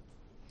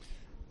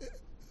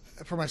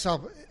 For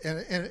myself,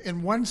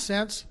 in one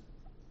sense,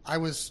 I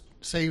was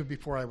saved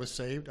before I was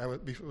saved. I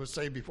was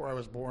saved before I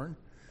was born.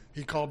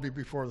 He called me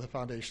before the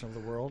foundation of the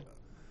world.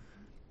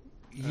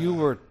 You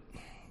were...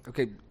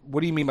 Okay,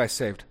 what do you mean by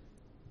saved?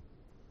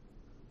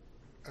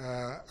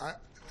 That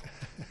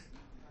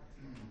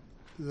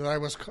I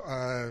was...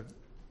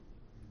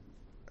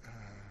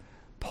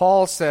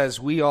 Paul says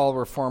we all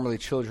were formerly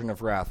children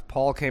of wrath.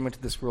 Paul came into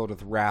this world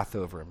with wrath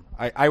over him.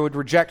 I would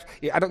reject...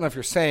 I don't know if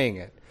you're saying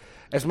it.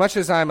 As much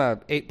as I'm a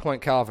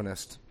 8-point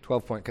Calvinist,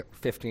 12-point,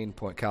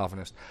 15-point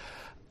Calvinist,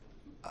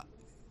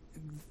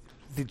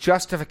 the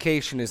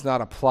justification is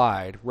not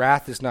applied,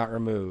 wrath is not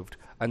removed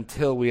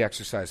until we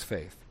exercise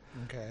faith.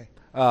 Okay.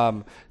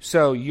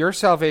 So your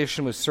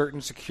salvation was certain,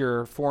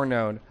 secure,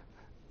 foreknown.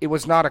 It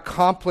was not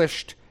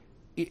accomplished.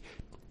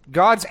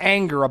 God's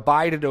anger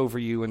abided over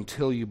you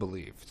until you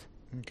believed.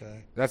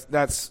 Okay.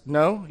 That's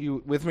no?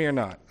 You with me or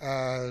not?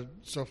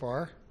 So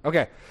far.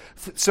 Okay.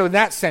 So in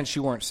that sense,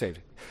 you weren't saved.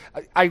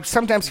 I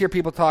sometimes hear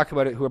people talk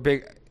about it who are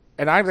big,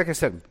 and like I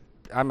said,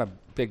 I'm a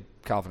big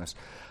Calvinist,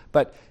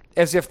 but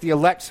as if the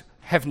elect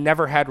have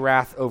never had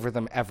wrath over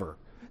them ever.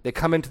 They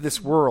come into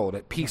this world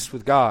at peace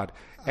with God,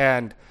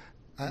 and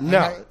I'm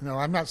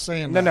not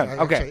saying no, that.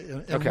 no.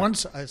 Okay.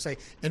 I say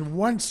in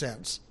one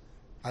sense,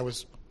 I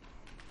was,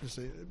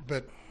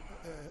 but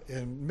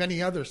in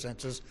many other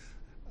senses,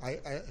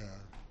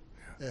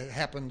 it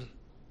happened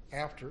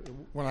after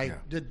when I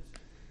did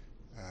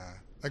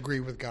agree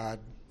with God.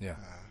 Yeah.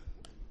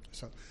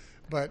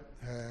 But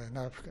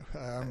not.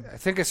 I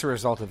think it's a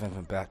result of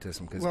infant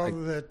baptism. If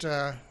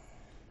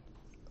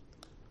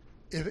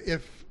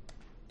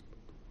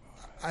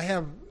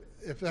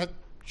that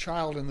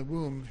child in the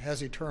womb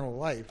has eternal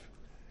life,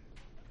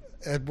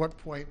 at what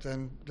point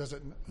then does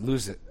it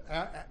lose it?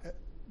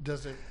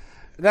 Does it?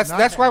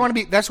 That's why I want to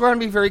be. That's why I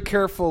want to be very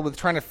careful with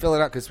trying to fill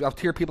it out, because I'll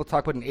hear people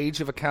talk about an age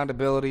of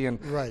accountability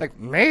and like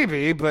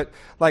maybe, but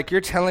like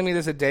you're telling me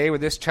there's a day where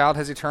this child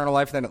has eternal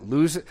life, and then it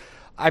loses.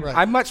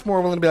 I'm much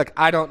more willing to be like,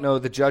 I don't know.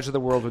 The judge of the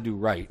world will do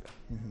right.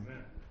 Mm-hmm.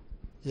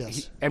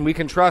 Yes, and we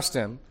can trust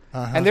him.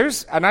 And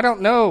I don't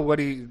know what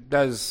he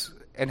does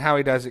and how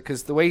he does it,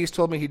 because the way he's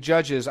told me he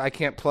judges, I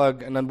can't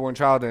plug an unborn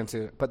child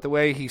into. But the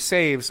way he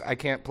saves, I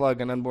can't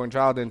plug an unborn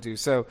child into.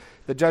 So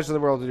the judge of the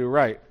world will do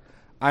right.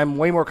 I'm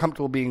way more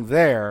comfortable being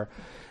there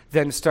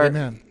than start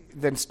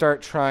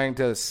trying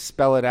to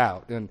spell it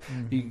out. And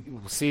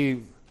you will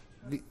see.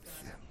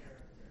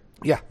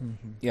 Yeah.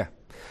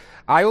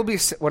 I will be,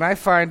 when I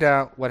find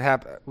out what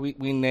happened,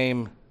 we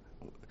name,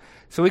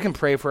 so we can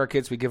pray for our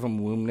kids, we give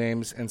them womb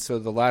names, and so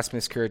the last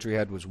miscarriage we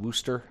had was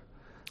Wooster.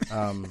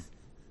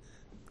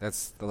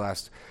 That's the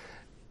last.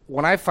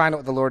 When I find out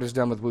what the Lord has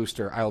done with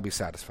Wooster, I will be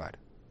satisfied.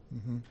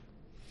 Mm-hmm.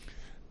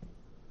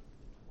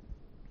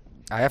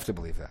 I have to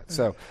believe that.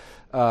 So,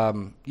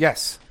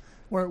 yes.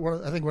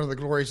 I think one of the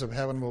glories of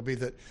heaven will be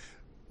that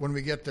when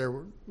we get there,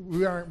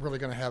 we aren't really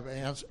going to have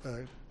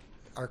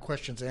our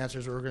questions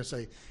answers. We're going to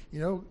say,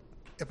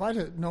 if I'd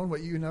have known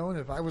what you know, and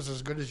if I was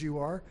as good as you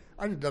are,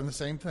 I'd have done the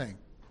same thing.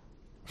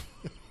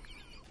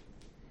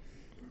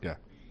 Yeah.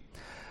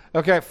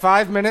 Okay,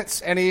 5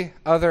 minutes. Any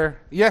other?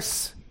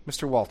 Yes,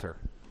 Mr. Walter.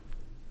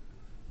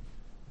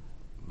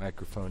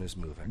 Microphone is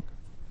moving.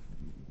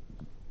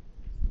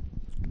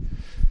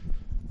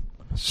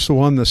 So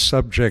on the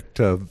subject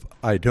of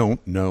I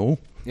don't know,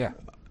 yeah,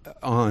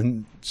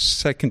 on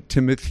 2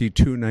 Timothy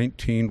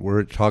 2:19, where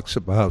it talks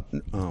about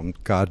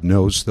God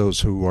knows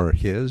those who are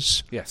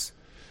His. Yes.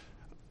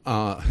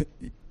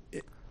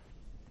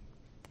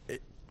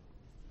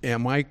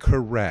 Am I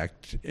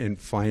correct in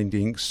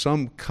finding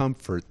some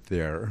comfort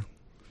there?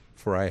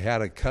 For I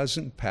had a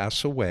cousin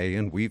pass away,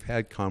 and we've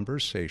had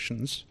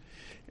conversations,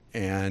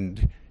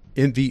 and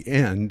in the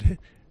end,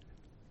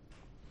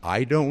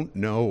 I don't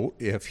know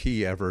if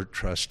he ever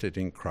trusted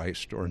in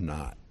Christ or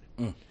not.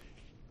 Mm.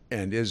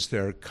 And is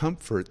there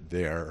comfort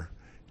there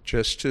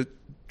just to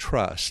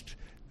trust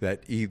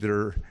that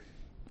either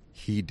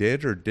he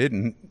did or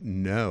didn't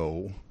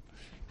know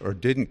or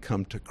didn't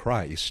come to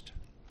Christ?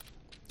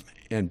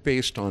 And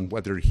based on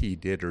whether he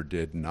did or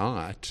did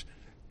not,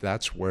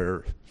 that's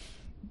where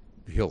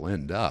he'll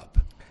end up.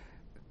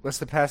 What's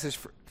the passage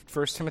for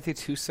 1 Timothy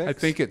 2:6? I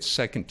think it's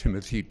 2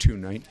 Timothy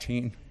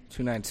 2:19.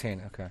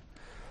 2:19, okay.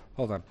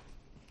 Hold on.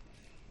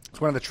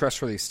 It's one of the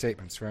trustworthy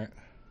statements, right?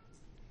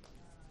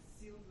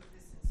 Sealed with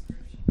this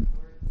inscription, the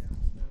Lord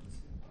knows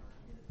those who are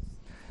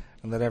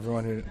His. And let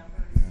everyone who...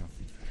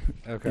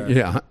 Yeah. Okay.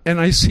 Yeah,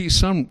 and I see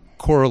some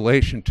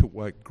correlation to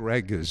what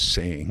Greg is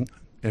saying,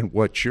 and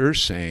what you're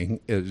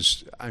saying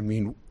is, I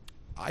mean,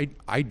 I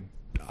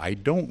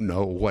don't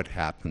know what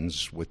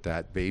happens with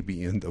that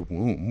baby in the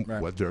womb,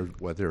 right.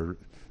 whether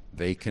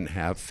they can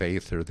have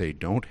faith or they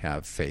don't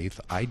have faith.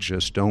 I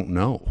just don't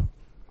know.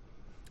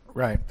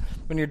 Right.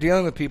 When you're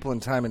dealing with people in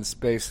time and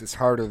space, it's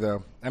harder,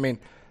 though. I mean,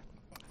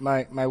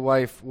 my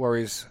wife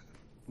worries,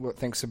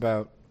 thinks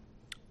about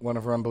one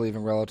of her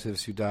unbelieving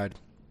relatives who died.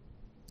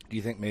 Do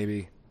you think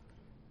maybe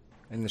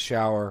in the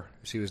shower,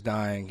 as she was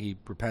dying, he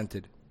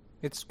repented?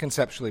 It's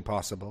conceptually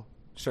possible,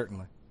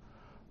 certainly.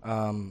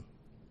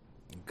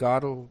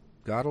 God will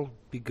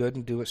be good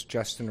and do what's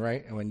just and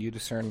right, and when you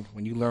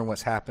learn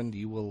what's happened,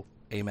 you will,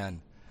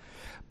 amen.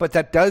 But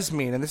that does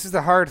mean, and this is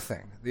the hard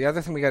thing, the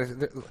other thing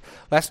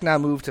let's now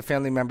move to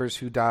family members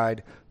who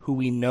died, who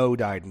we know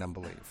died in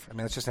unbelief. I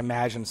mean, let's just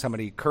imagine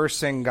somebody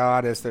cursing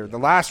God as the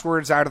last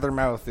words out of their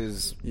mouth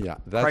is,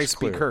 Christ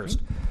clear. Be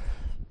cursed.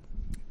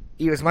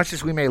 As much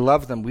as we may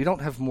love them, we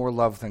don't have more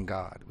love than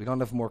God. We don't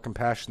have more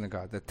compassion than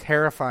God. The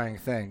terrifying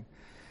thing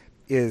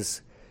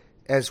is,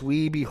 as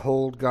we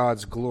behold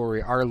God's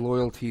glory, our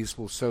loyalties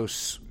will so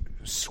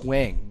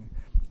swing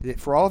that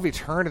for all of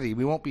eternity,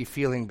 we won't be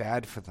feeling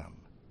bad for them.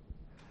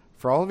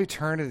 For all of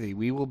eternity,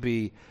 we will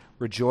be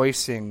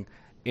rejoicing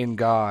in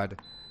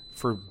God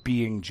for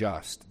being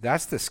just.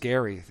 That's the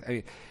scary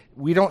thing.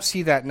 We don't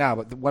see that now,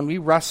 but when we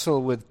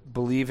wrestle with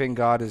believing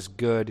God is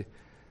good,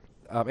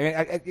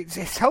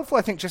 It's helpful,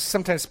 I think, just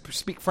sometimes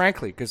speak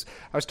frankly, because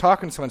I was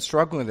talking to someone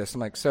struggling with this. I'm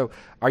like, so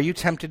are you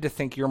tempted to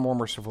think you're more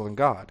merciful than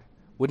God?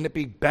 Wouldn't it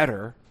be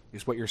better,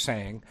 is what you're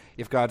saying,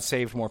 if God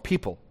saved more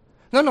people?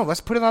 No,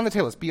 let's put it on the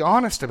table. Let's be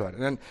honest about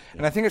it. And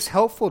I think it's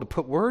helpful to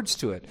put words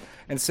to it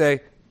and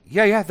say,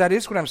 yeah, that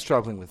is what I'm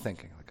struggling with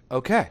thinking. Like,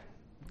 okay,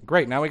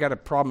 great, now we got a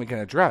problem we can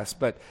address.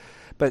 But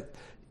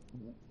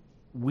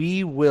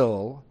we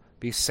will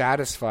be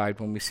satisfied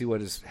when we see what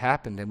has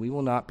happened, and we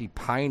will not be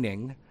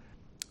pining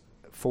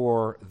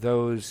for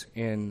those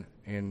in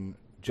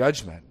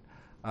judgment.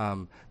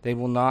 They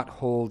will not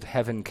hold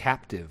heaven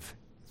captive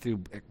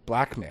through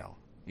blackmail,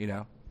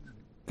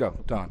 Go,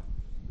 Don.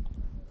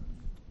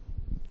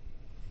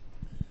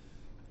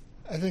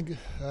 I think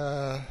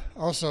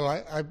also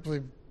I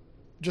believe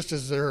just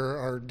as there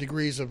are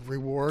degrees of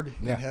reward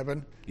in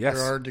heaven, Yes.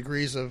 there are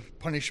degrees of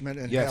punishment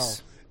in Yes.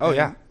 hell. Oh,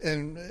 yeah.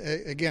 And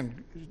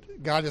again,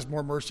 God is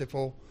more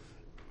merciful,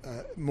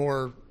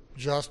 more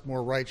just,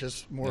 more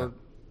righteous, more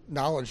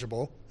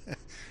knowledgeable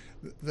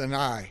than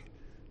I.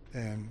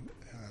 And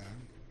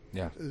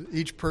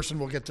each person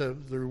will get the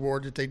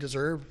reward that they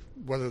deserve,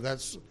 whether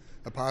that's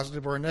a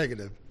positive or a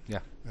negative. Yeah.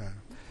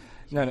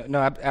 No,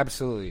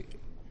 absolutely.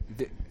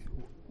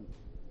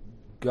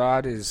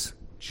 God is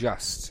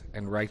just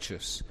and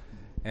righteous,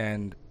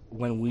 and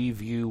when we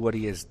view what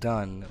he has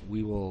done,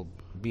 we will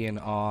be in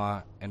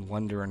awe and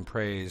wonder and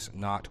praise,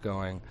 not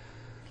going,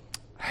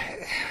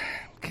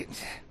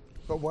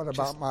 But what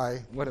about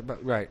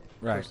right.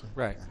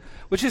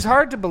 Which is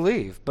hard to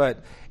believe,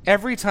 but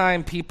every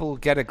time people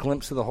get a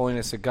glimpse of the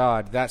holiness of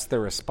God, that's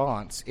their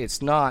response.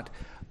 It's not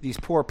these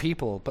poor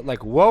people, but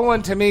like, woe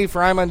unto me,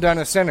 for I'm undone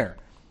a sinner.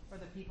 For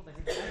the people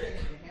that get to heaven,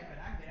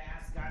 I'm going to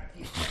ask God to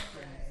keep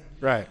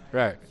Right.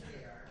 Bring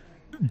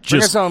us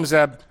Just home,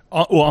 Zeb.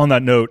 well, on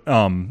that note,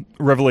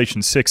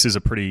 Revelation 6 is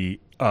a pretty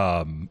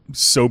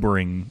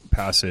sobering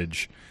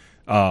passage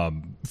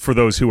for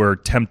those who are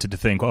tempted to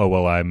think, oh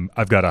well,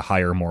 I've got a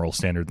higher moral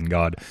standard than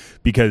God,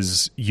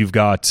 because you've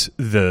got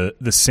the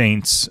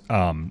saints.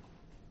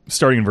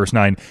 Starting in verse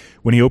 9,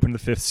 when he opened the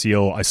fifth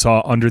seal, I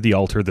saw under the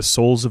altar the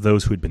souls of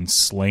those who had been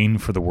slain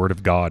for the word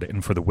of God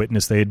and for the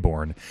witness they had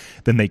borne.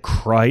 Then they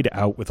cried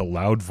out with a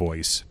loud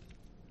voice,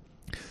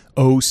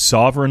 O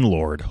sovereign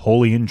Lord,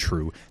 holy and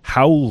true,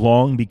 how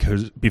long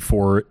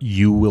before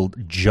you will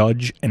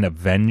judge and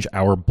avenge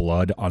our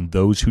blood on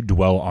those who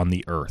dwell on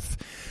the earth?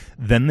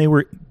 Then they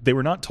were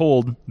not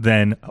told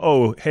then,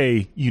 oh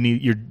hey,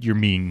 you're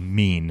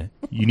mean.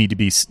 You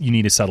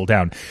need to settle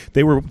down.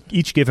 They were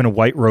each given a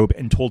white robe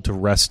and told to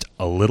rest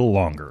a little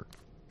longer.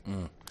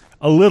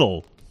 A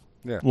little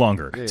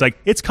longer. Yeah. It's like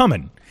it's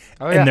coming.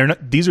 Oh, and they're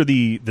not, these are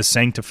the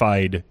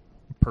sanctified,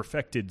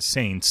 perfected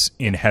saints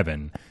in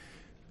heaven,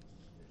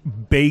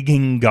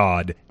 begging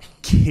God,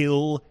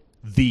 kill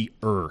the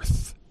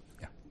earth.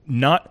 Yeah.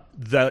 Not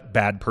that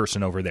bad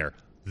person over there.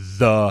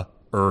 The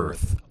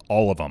earth.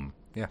 All of them.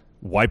 Yeah.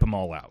 Wipe them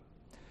all out.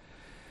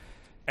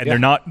 And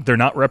they're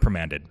not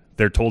reprimanded.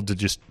 They're told to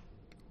just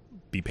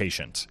be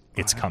patient.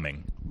 It's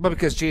coming. But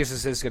because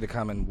Jesus is going to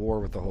come and war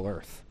with the whole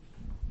earth.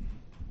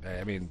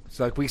 I mean,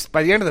 it's like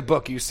by the end of the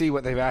book, you see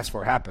what they've asked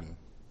for happen.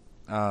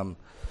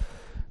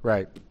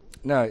 Right.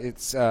 No,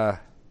 it's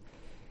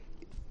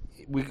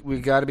we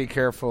got to be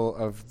careful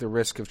of the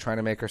risk of trying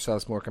to make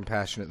ourselves more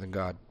compassionate than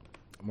God,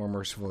 more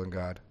merciful than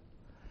God.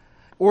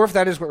 Or if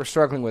that is what we're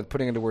struggling with,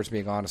 putting into words,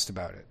 being honest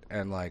about it,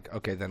 and like,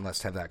 okay, then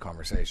let's have that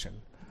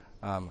conversation.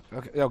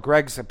 Okay,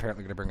 Greg's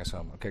apparently going to bring us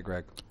home. Okay,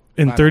 Greg.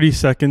 In 30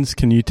 seconds,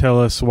 can you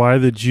tell us why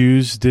the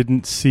Jews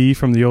didn't see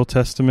from the Old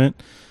Testament?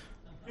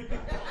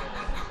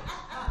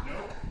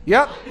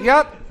 Yep.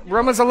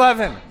 Romans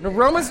 11.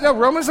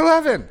 Romans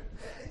 11.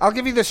 I'll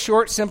give you the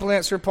short, simple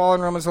answer, Paul,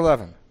 in Romans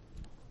 11.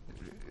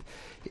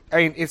 I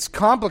mean, it's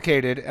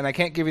complicated, and I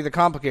can't give you the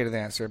complicated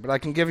answer, but I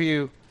can give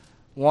you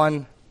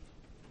one.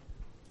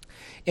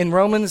 In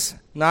Romans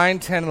 9,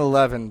 10, and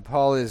 11,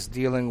 Paul is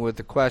dealing with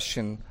the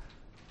question,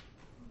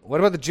 what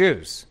about the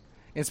Jews?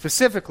 And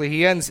specifically,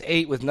 he ends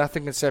 8 with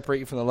nothing can separate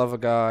you from the love of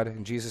God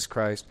in Jesus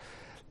Christ.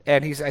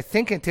 And he's, I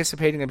think,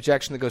 anticipating an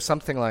objection that goes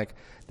something like,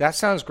 that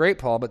sounds great,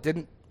 Paul, but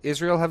didn't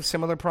Israel have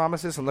similar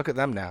promises? And look at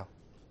them now.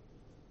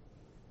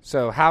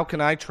 So how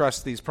can I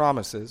trust these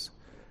promises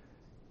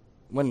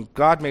when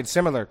God made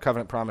similar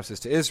covenant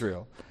promises to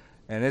Israel,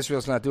 and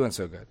Israel's not doing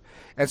so good?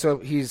 And so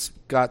he's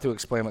got to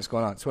explain what's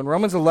going on. So in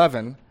Romans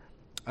 11,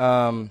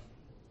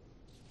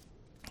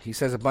 he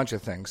says a bunch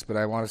of things, but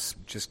I want to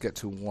just get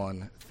to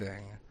one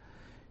thing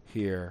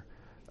here.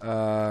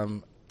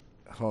 Hold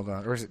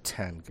on. Or is it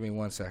 10? Give me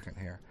 1 second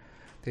here.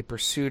 They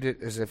pursued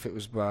it as if it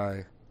was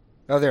by...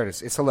 Oh, there it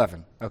is. It's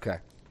 11. Okay.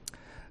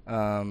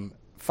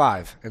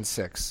 5 and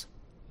 6.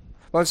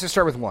 Well, let's just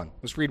start with 1.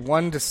 Let's read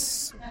 1 to...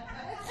 30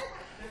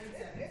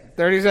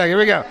 seconds. Here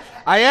we go.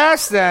 I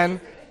asked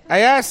then,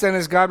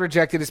 has God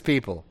rejected his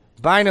people?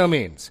 By no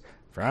means.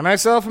 For I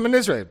myself am an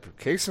Israelite.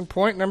 Case in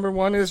point, number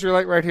one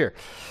Israelite right here.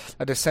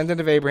 A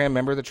descendant of Abraham,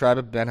 member of the tribe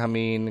of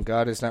Benjamin.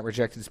 God has not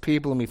rejected his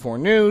people whom he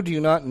foreknew. Do you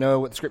not know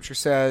what the scripture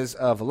says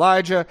of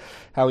Elijah,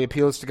 how he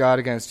appeals to God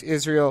against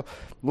Israel?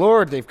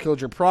 Lord, they've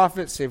killed your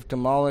prophets, they've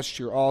demolished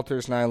your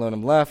altars, and I alone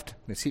am left.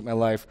 They seek my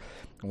life.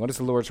 And what is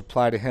the Lord's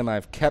reply to him? I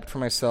have kept for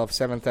myself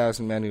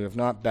 7,000 men who have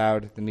not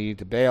bowed the knee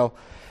to Baal.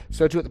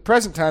 So too at the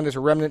present time there's a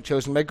remnant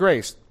chosen by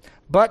grace.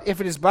 But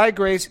if it is by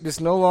grace, it is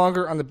no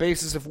longer on the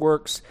basis of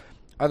works.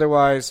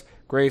 Otherwise,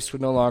 grace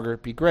would no longer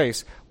be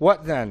grace.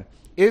 What then?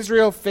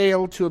 Israel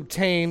failed to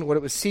obtain what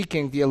it was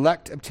seeking. The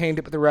elect obtained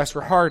it, but the rest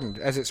were hardened.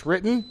 As it's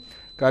written,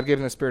 God gave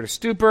them the spirit of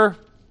stupor.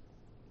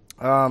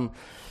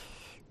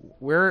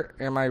 Where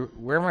am I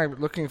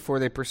looking for?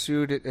 They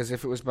pursued it as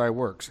if it was by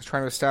works,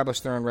 trying to establish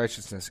their own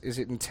righteousness. Is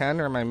it in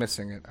 10 or am I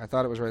missing it? I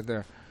thought it was right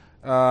there.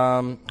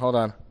 Hold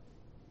on.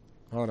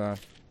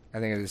 I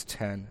think it is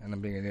 10, and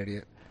I'm being an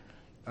idiot.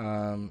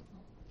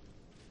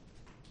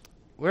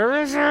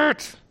 Where is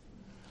it?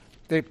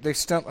 They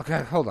stump.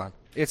 Okay, hold on.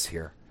 It's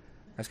here.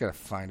 I just got to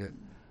find it.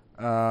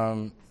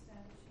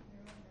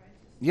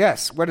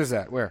 Yes. What is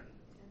that? Where?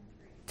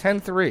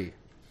 10:3.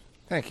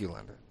 Thank you,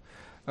 Linda.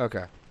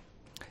 Okay.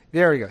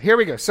 There we go. Here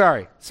we go.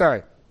 Sorry.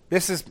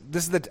 This is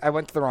the. I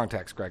went to the wrong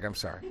text, Greg. I'm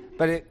sorry,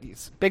 but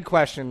it's a big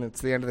question.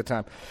 It's the end of the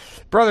time.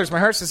 Brothers, my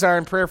heart's desire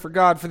and prayer for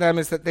God for them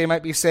is that they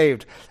might be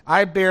saved.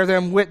 I bear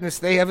them witness.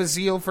 They have a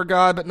zeal for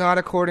God, but not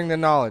according to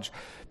knowledge.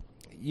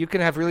 You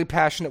can have really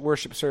passionate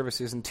worship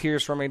services and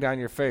tears running down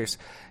your face,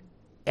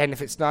 and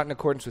if it's not in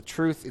accordance with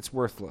truth, it's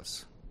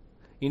worthless.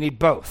 You need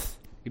both.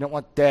 You don't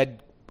want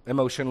dead,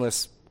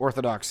 emotionless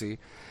orthodoxy.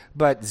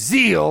 But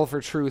zeal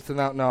for truth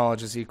without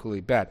knowledge is equally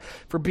bad.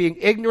 For being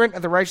ignorant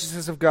of the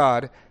righteousness of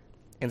God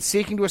and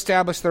seeking to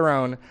establish their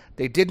own,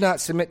 they did not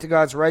submit to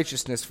God's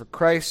righteousness, for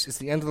Christ is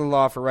the end of the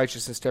law for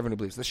righteousness to everyone who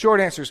believes. The short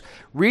answer is,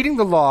 reading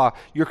the law,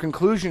 your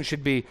conclusion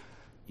should be,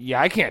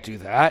 yeah, I can't do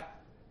that.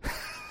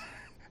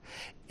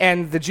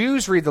 And the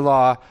Jews read the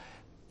law,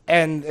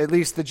 and at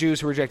least the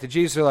Jews who rejected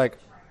Jesus are like,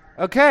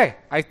 okay,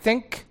 I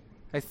think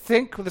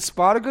with a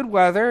spot of good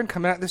weather and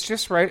coming at this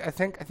just right, I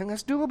think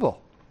that's doable.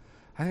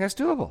 I think that's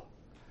doable.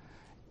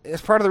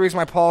 It's part of the reason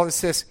why Paul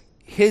insists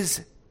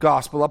his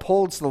gospel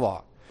upholds the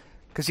law,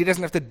 because he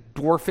doesn't have to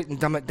dwarf it and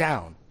dumb it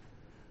down.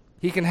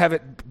 He can have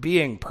it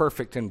being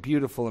perfect and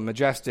beautiful and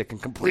majestic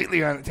and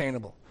completely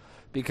unattainable,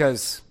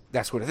 because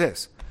that's what it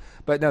is.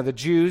 But no, the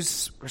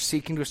Jews were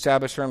seeking to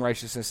establish their own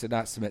righteousness, did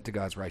not submit to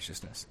God's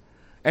righteousness.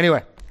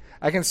 Anyway,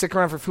 I can stick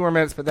around for a few more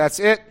minutes, but that's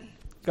it.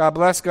 God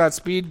bless,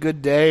 Godspeed,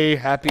 good day,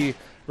 happy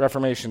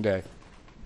Reformation Day.